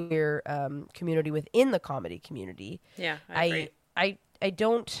beautiful queer community within the comedy community. Yeah, I agree. I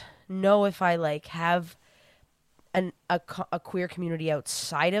don't know if I like have a queer community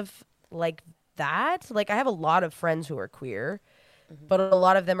outside of like that. Like I have a lot of friends who are queer, but a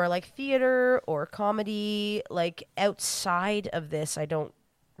lot of them are like theater or comedy. Like outside of this, I don't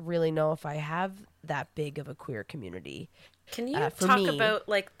really know if I have that big of a queer community. Can you talk about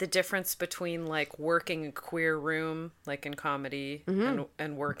like the difference between like working a queer room, like in comedy,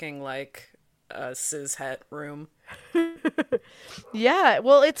 and working like a cis het room? Yeah,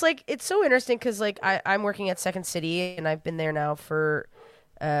 well, it's like it's so interesting because like I'm working at Second City and I've been there now for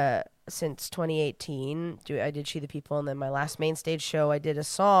since 2018. I did She the People, and then my last main stage show I did a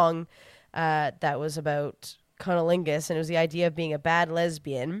song that was about cunnilingus, and it was the idea of being a bad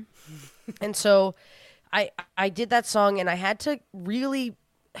lesbian. And so I did that song, and I had to really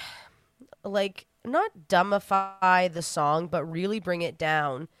like not dumbify the song, but really bring it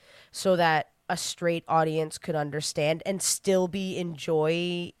down so that a straight audience could understand and still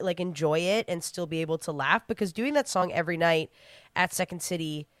enjoy it and still be able to laugh, because doing that song every night at Second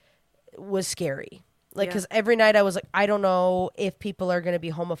City was scary. Like, because every night I was like, I don't know if people are going to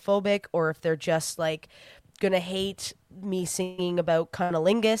be homophobic or if they're just like going to hate me singing about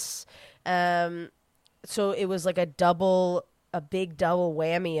cunnilingus. So it was like a big double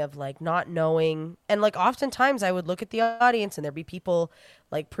whammy of like not knowing. And like oftentimes I would look at the audience and there'd be people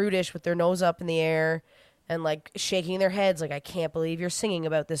like prudish with their nose up in the air and like shaking their heads like, I can't believe you're singing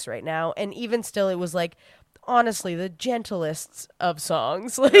about this right now. And even still, it was like honestly the gentlest of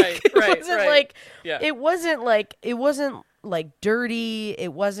songs. Like it wasn't like dirty.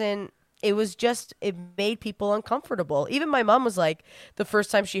 It was just, it made people uncomfortable. Even my mom was like, the first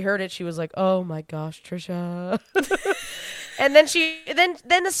time she heard it, she was like, oh my gosh, Tricia. And then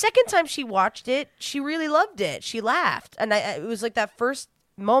then the second time she watched it, she really loved it. She laughed. And it was like that first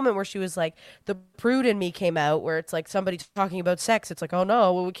moment where she was like, the prude in me came out, where it's like somebody talking about sex. It's like, oh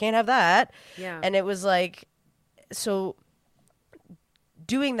no, well, we can't have that. Yeah. And it was like, so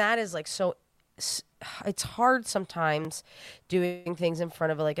doing that is like, so it's hard sometimes doing things in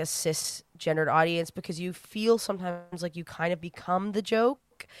front of like a cisgendered audience, because you feel sometimes like you kind of become the joke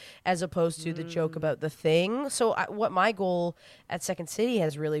as opposed to the joke about the thing. So what my goal at Second City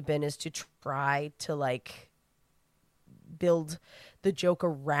has really been is to try to like build the joke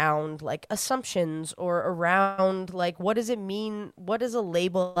around like assumptions, or around like, what does it mean? What does a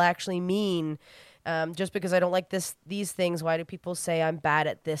label actually mean? Just because I don't like these things, why do people say I'm bad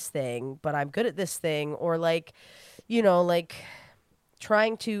at this thing, but I'm good at this thing? Or like, like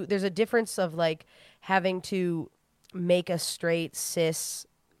trying to, there's a difference of like having to make a straight cis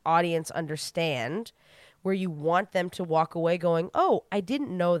audience understand, where you want them to walk away going, oh, I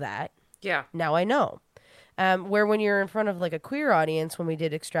didn't know that. Yeah. Now I know. Where when you're in front of like a queer audience, when we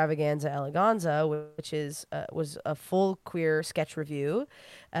did Extravaganza Eleganza, which was a full queer sketch review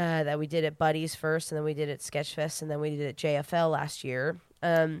that we did at Buddy's first, and then we did at Sketchfest, and then we did at JFL last year.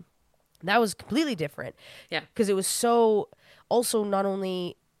 That was completely different. Yeah. Because it was so, also not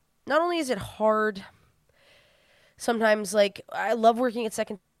only not only is it hard, sometimes, like, I love working at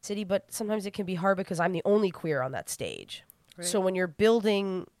Second City, but sometimes it can be hard because I'm the only queer on that stage. Right. So when you're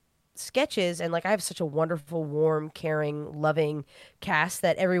building sketches, and like I have such a wonderful, warm, caring, loving cast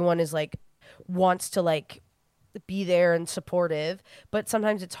that everyone is like wants to like be there and supportive, but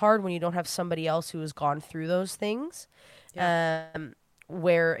sometimes it's hard when you don't have somebody else who has gone through those things. Yeah.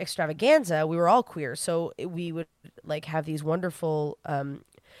 Where Extravaganza, we were all queer, so we would like have these wonderful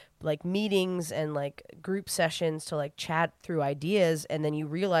like meetings and like group sessions to like chat through ideas, and then you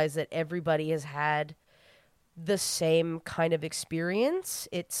realize that everybody has had the same kind of experience.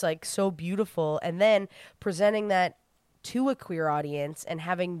 It's like so beautiful. And then presenting that to a queer audience and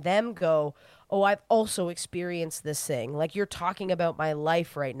having them go, oh, I've also experienced this thing. Like, you're talking about my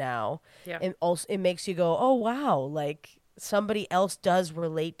life right now. Yeah. And also it makes you go, oh, wow, like somebody else does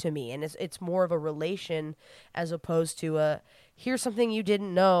relate to me. And it's more of a relation as opposed to a, here's something you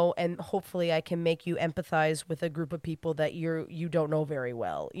didn't know, and hopefully I can make you empathize with a group of people that you don't know very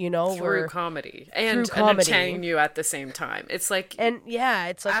well, you know, through comedy and entertaining you at the same time. It's like, and yeah,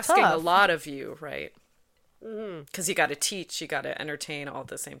 it's like asking tough. a lot of you, right? Because you got to teach, you got to entertain all at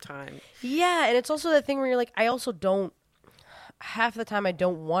the same time. Yeah, and it's also that thing where you're like, I also don't. Half the time I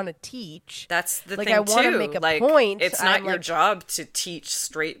don't want to teach. That's the like, thing, I want to make a point. It's not your job to teach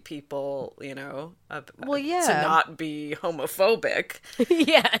straight people, you know, well, yeah, to not be homophobic.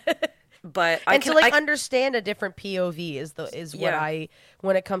 Yeah. But to understand a different POV is what I,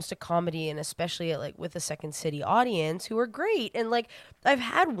 when it comes to comedy, and especially like with the Second City audience, who are great, and like I've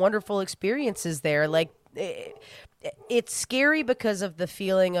had wonderful experiences there. Like it's scary because of the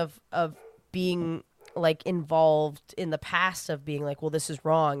feeling of being like involved in the past, of being like, well, this is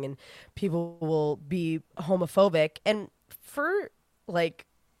wrong and people will be homophobic, and for like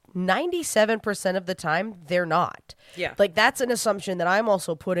 97% of the time they're not. Yeah, like that's an assumption that I'm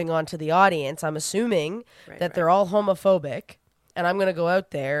also putting onto the audience. I'm assuming that they're all homophobic, and I'm gonna go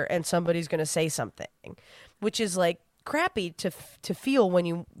out there and somebody's gonna say something, which is like crappy to feel when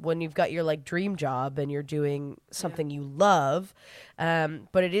you've got your like dream job and you're doing something you love,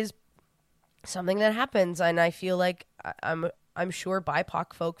 but it is something that happens, and I feel like I'm sure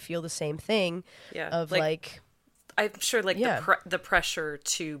BIPOC folk feel the same thing. Yeah, of like I'm sure like the pressure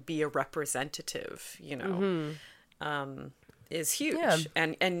to be a representative, you know, is huge. Yeah.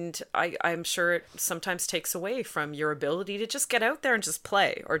 And I'm sure it sometimes takes away from your ability to just get out there and just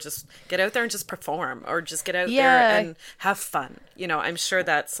play, or just get out there and just perform, or just get out there and have fun. You know, I'm sure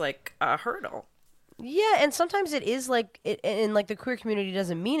that's like a hurdle. Yeah, and sometimes it is like, and like the queer community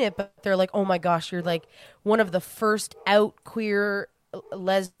doesn't mean it, but they're like, oh my gosh, you're like one of the first out queer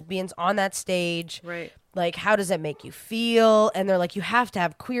lesbians on that stage. Right. Like, how does that make you feel? And they're like, you have to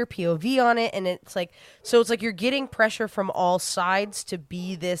have queer POV on it. And it's like, so it's like you're getting pressure from all sides to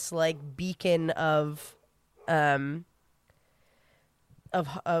be this like beacon of like,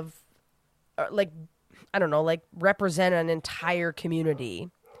 I don't know, like represent an entire community.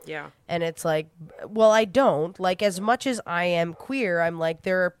 Yeah. And it's like, well, I don't. Like, as much as I am queer, I'm like,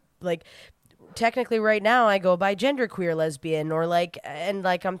 there are, like, technically right now I go by genderqueer lesbian, or like, and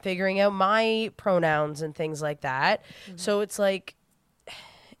like I'm figuring out my pronouns and things like that. Mm-hmm. So it's like,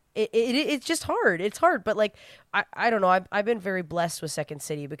 it's just hard. It's hard. But like, I don't know. I've been very blessed with Second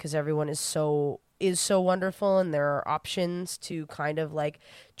City because everyone is so wonderful, and there are options to kind of like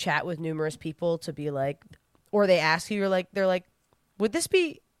chat with numerous people to be like, or they ask you, they're like, would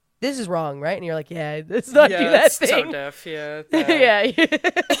this is wrong, right? And you're like, yeah, let's not do that thing. Tone deaf, yeah. Yeah.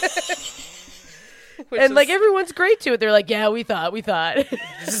 And like everyone's great to it. They're like, yeah, we thought.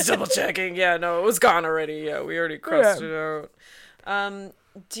 Just double checking. Yeah, no, it was gone already. Yeah, we already crossed it out.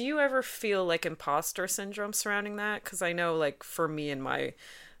 Do you ever feel like imposter syndrome surrounding that? Because I know, like, for me and my,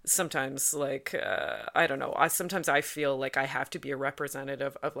 sometimes, like, I don't know, sometimes I feel like I have to be a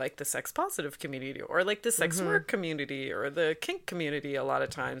representative of, like, the sex positive community, or, like, the sex work community, or the kink community a lot of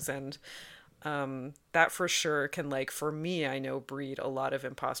times, and that for sure can, like, for me, I know, breed a lot of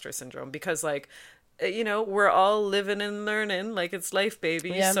imposter syndrome, because, like, you know, we're all living and learning, like, it's life,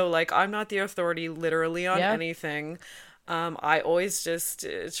 baby, so, like, I'm not the authority literally on anything. I always just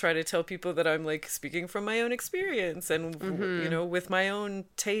try to tell people that I'm like speaking from my own experience and, you know, with my own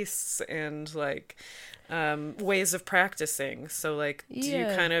tastes and like ways of practicing. So like, do you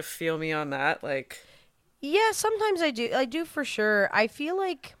kind of feel me on that? Like, yeah, sometimes I do. I do for sure. I feel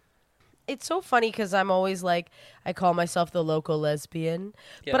like it's so funny because I'm always like, I call myself the local lesbian,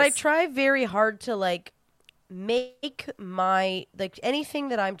 but I try very hard to like make my, like anything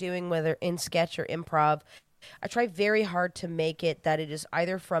that I'm doing, whether in sketch or improv, I try very hard to make it that it is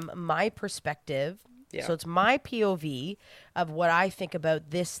either from my perspective Yeah. So it's my POV of what I think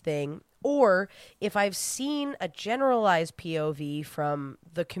about this thing. Or if I've seen a generalized POV from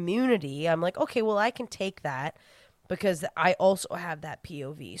the community, I'm like, okay, well, I can take that because I also have that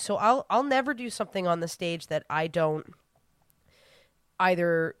POV. So I'll never do something on the stage that I don't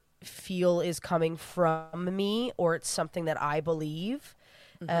either feel is coming from me or it's something that I believe.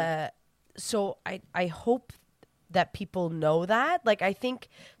 So I hope that people know that. Like, I think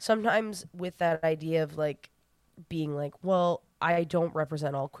sometimes with that idea of like being like, well, I don't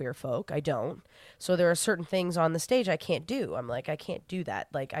represent all queer folk. I don't. So there are certain things on the stage I can't do. I'm like, I can't do that.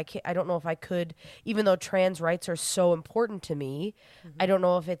 Like, I don't know if I could, even though trans rights are so important to me, I don't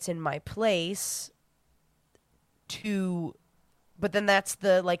know if it's in my place to, but then that's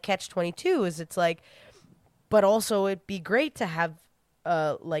the like catch-22 is it's like, but also it'd be great to have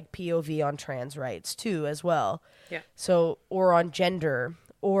like POV on trans rights too as well. Yeah. So, or on gender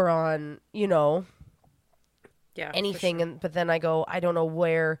or on, you know, anything. Sure. But then I go, I don't know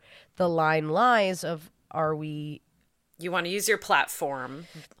where the line lies of, are we... You want to use your platform.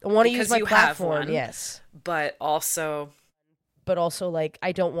 I want to use my you platform, have one, yes. But also, like,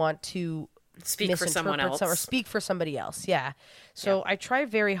 I don't want to speak for someone else. Or speak for somebody else, yeah. So I try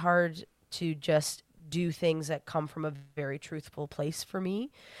very hard to just do things that come from a very truthful place for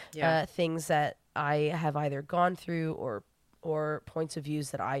me. Things that I have either gone through or points of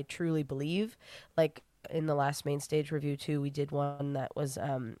views that I truly believe. Like, in the last main stage review too, we did one that was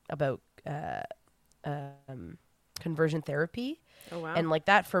about conversion therapy. Oh wow. And like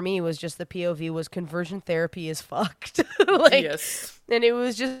that for me was just the POV was conversion therapy is fucked. Like, yes. And it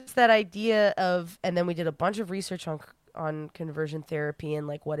was just that idea of, and then we did a bunch of research on conversion therapy and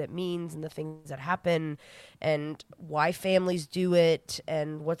like what it means and the things that happen and why families do it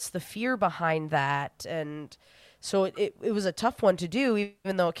and what's the fear behind that. And so it was a tough one to do,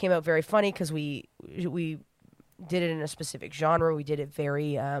 even though it came out very funny because we did it in a specific genre. We did it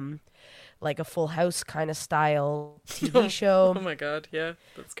very like a Full House kind of style TV show. Oh my God, yeah,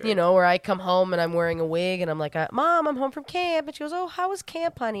 that's great. You know, where I come home and I'm wearing a wig and I'm like, Mom, I'm home from camp. And she goes, oh, how was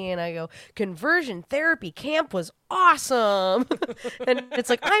camp, honey? And I go, conversion therapy camp was awesome. And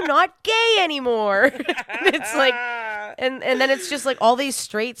it's like, I'm not gay anymore. And it's like, and then it's just like all these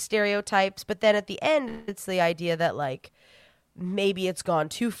straight stereotypes. But then at the end, it's the idea that like, maybe it's gone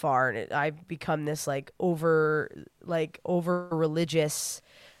too far and I've become this like over religious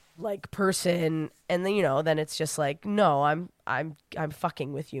like person, and then, you know, then it's just like, no, I'm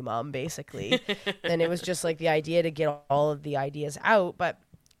fucking with you, Mom, basically. And it was just like the idea to get all of the ideas out. But,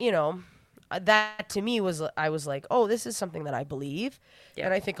 you know, that to me was, I was like, oh, this is something that I believe. Yeah.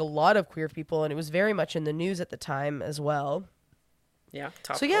 And I think a lot of queer people, and it was very much in the news at the time as well. Yeah.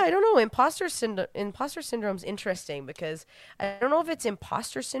 So yeah, I don't know. Imposter syndrome's interesting because I don't know if it's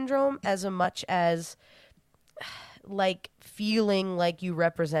imposter syndrome as much as like feeling like you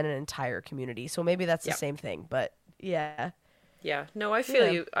represent an entire community. So maybe that's the same thing, but yeah. Yeah. No, I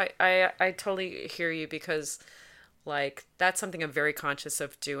feel you. I totally hear you because like that's something I'm very conscious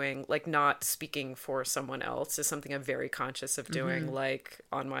of doing. Like not speaking for someone else is something I'm very conscious of doing, like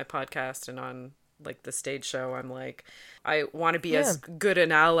on my podcast and on like the stage show. I'm like, I want to be as good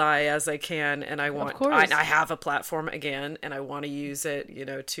an ally as I can, and I have a platform again, and I want to use it, you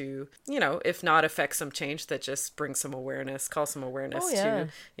know, to, you know, if not affect some change, that just bring some awareness, call some awareness to,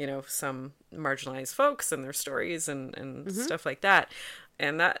 you know, some marginalized folks and their stories and stuff like that.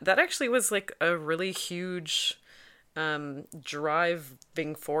 And that actually was like a really huge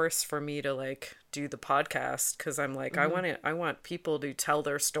driving force for me to like do the podcast, because I'm like, I want people to tell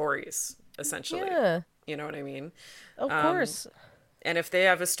their stories, essentially. You know what I mean? Of course. And if they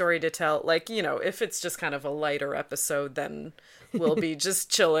have a story to tell, like, you know, if it's just kind of a lighter episode, then we'll be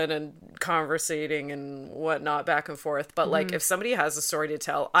just chilling and conversating and whatnot back and forth. But like, if somebody has a story to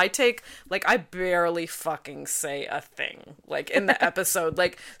tell, I barely fucking say a thing, like in the episode.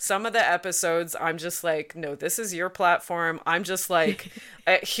 Like some of the episodes, I'm just like, no, this is your platform. I'm just like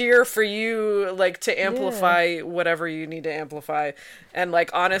here for you, like to amplify whatever you need to amplify. And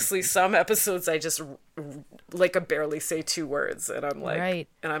like, honestly, some episodes I just like I barely say 2 words, and I'm like,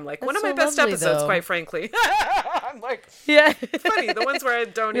 That's one of so my best lovely, episodes, though. quite frankly. I'm like, yeah, funny. The ones where I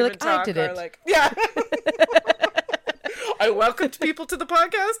don't You're even like, I talk did are it. like, yeah. I welcomed people to the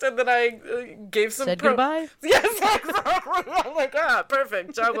podcast, and then I gave some goodbye. Yes, exactly. I'm like,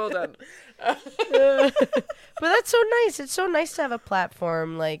 perfect, job well done. But that's so nice. It's so nice to have a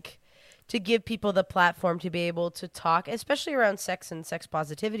platform, like to give people the platform to be able to talk, especially around sex and sex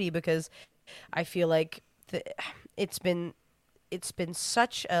positivity, because I feel like it's been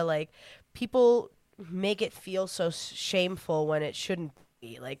such a, like, people make it feel so shameful when it shouldn't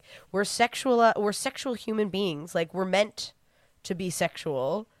Like we're sexual human beings. Like we're meant to be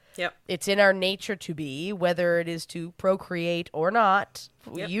sexual. Yep. It's in our nature to be, whether it is to procreate or not.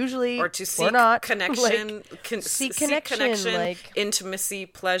 Yep. Usually, or to seek not. connection, Like, seek connection, like intimacy,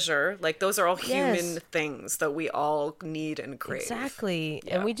 pleasure. Like those are all human things that we all need and crave. Exactly,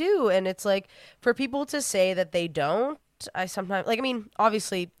 Yeah. and we do. And it's like for people to say that they don't. I sometimes like. I mean,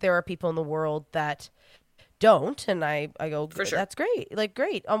 obviously, there are people in the world that don't, and I go, For sure. that's great, like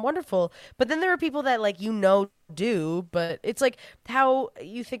great, wonderful. But then there are people that like do, but it's like how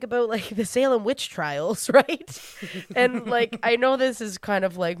you think about like the Salem witch trials, right? And like I know this is kind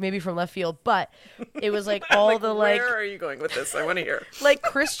of like maybe from left field, but it was like all like, the where are you going with this? I want to hear. like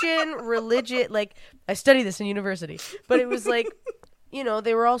Christian religion. Like I studied this in university, but it was like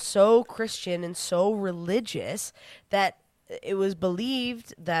they were all so Christian and so religious that it was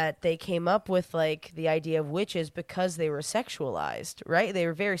believed that they came up with like the idea of witches because they were sexualized, right? They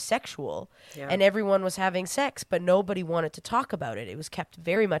were very sexual, and everyone was having sex, but nobody wanted to talk about it. It was kept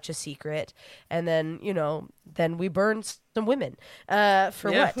very much a secret. And then, then we burned some women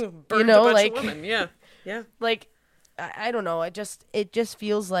for what? Burned a bunch of women. Yeah. Like, I don't know. It just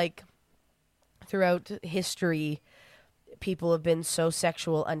feels like throughout history, people have been so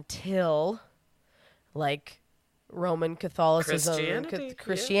sexual until like Roman Catholicism,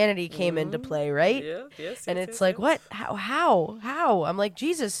 Christianity came into play, right? Yes. And it's like, what? How? I'm like,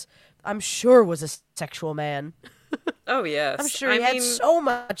 Jesus, I'm sure was a sexual man. Oh yes, I'm sure he had so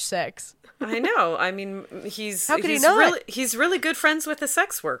much sex. I know. I mean, he's how could he not? He's really good friends with a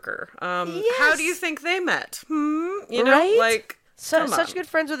sex worker. Yes. How do you think they met? You know, right? like such good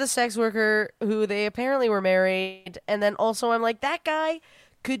friends with a sex worker who they apparently were married, and then also I'm like, that guy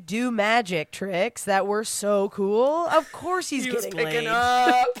could do magic tricks that were so cool. Of course he's getting picking laid.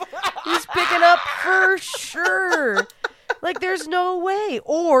 up. He's picking up for sure. Like, there's no way.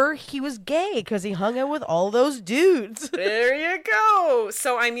 Or he was gay because he hung out with all those dudes. There you go.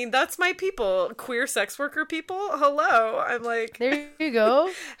 So, I mean, that's my people. Queer sex worker people. Hello. I'm like... There you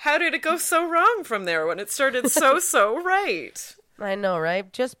go. How did it go so wrong from there when it started so right? I know,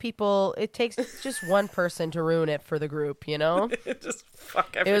 right? Just people, it takes just one person to ruin it for the group, Just fuck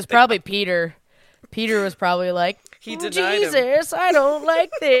everything. It was probably Peter. Peter was probably like, he denied Jesus, I don't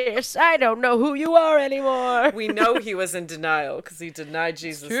like this. I don't know who you are anymore. We know he was in denial because he denied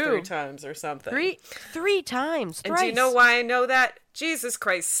Jesus 3 times or something. Three times. And do you know why I know that? Jesus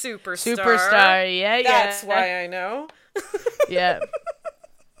Christ, superstar. Superstar, yeah. That's why I know. Yeah.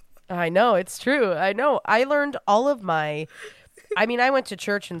 I know, it's true. I know. I learned all of my... I mean, I went to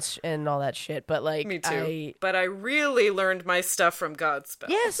church and all that shit, but like... Me too. But I really learned my stuff from Godspell.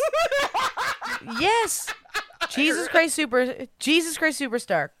 Yes. Yes. Jesus Christ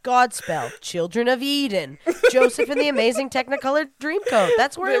Superstar, Godspell, Children of Eden, Joseph and the Amazing Technicolor Dreamcoat.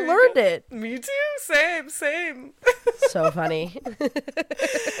 That's where I learned it. Me too. Same. So funny.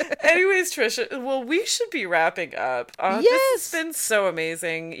 Anyways, Tricia, well, we should be wrapping up. Yes. This has been so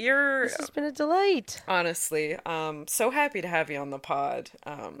amazing. This has been a delight. Honestly, so happy to have you on the pod.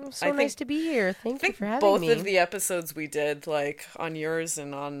 So nice to be here. Thank you for having me. Both of the episodes we did, like on yours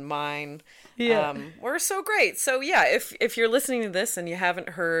and on mine, were so great. So yeah, if you're listening to this and you haven't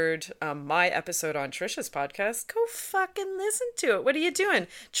heard my episode on Tricia's podcast, go fucking listen to it. What are you doing?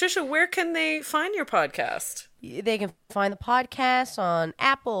 Tricia, where can they find your podcast? They can find the podcast on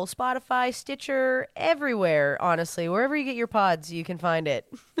Apple, Spotify, Stitcher, everywhere, honestly. Wherever you get your pods, you can find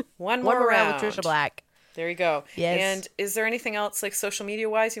it. One more round with Tricia Black. There you go. Yes. And is there anything else, like social media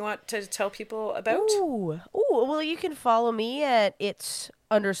wise, you want to tell people about? Ooh, well, you can follow me at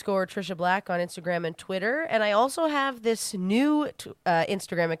 _Tricia Black on Instagram and Twitter. And I also have this new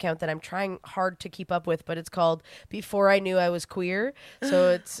Instagram account that I'm trying hard to keep up with, but it's called Before I Knew I Was Queer.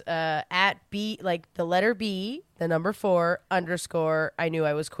 So it's at B, like the letter B, the number 4, _ I knew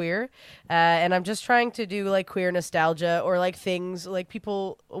I was queer. And I'm just trying to do like queer nostalgia or like things like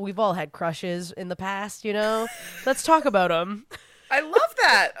people, we've all had crushes in the past, Let's talk about them. I love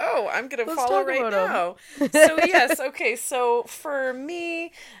that. Oh, I'm going to follow right now. So yes, okay. So for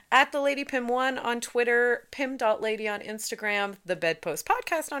me, at the Lady Pim 1 on Twitter, pim.lady on Instagram, the Bedpost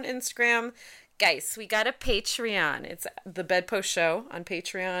Podcast on Instagram. Guys, we got a Patreon. It's the Bedpost Show on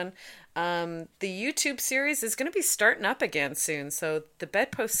Patreon. The YouTube series is going to be starting up again soon. So the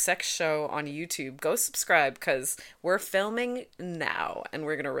Bedpost Sex Show on YouTube, go subscribe because we're filming now and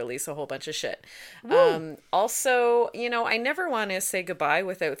we're going to release a whole bunch of shit. Also, I never want to say goodbye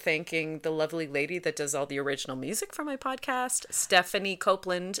without thanking the lovely lady that does all the original music for my podcast, Stephanie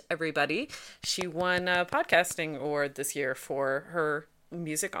Copeland, everybody. She won a podcasting award this year for her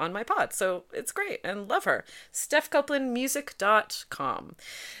music on my pod. So it's great and love her. StephCopelandmusic.com.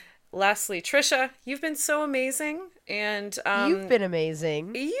 Lastly, Tricia, you've been so amazing. And You've been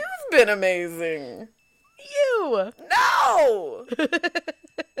amazing. You've been amazing. You. No!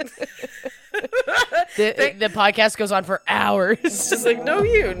 The podcast goes on for hours. It's just like, no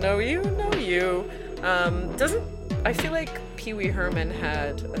you, no you, no you. I feel like Pee Wee Herman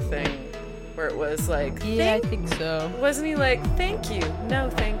had a thing where it was like, yeah, I think so. Wasn't he like, thank you, no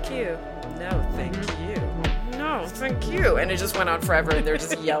thank you, no thank you, no thank you, and it just went on forever and they're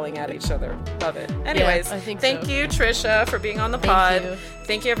just yelling at each other. Love it. Anyways, yeah, I think thank you, Tricia, for being on the pod.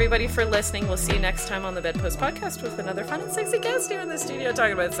 Thank you everybody for listening. We'll see you next time on the Bedpost Podcast with another fun and sexy guest here in the studio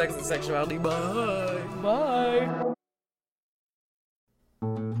talking about sex and sexuality. Bye. Bye.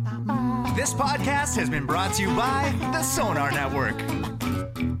 This podcast has been brought to you by the Sonar Network.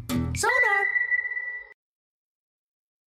 Sonar!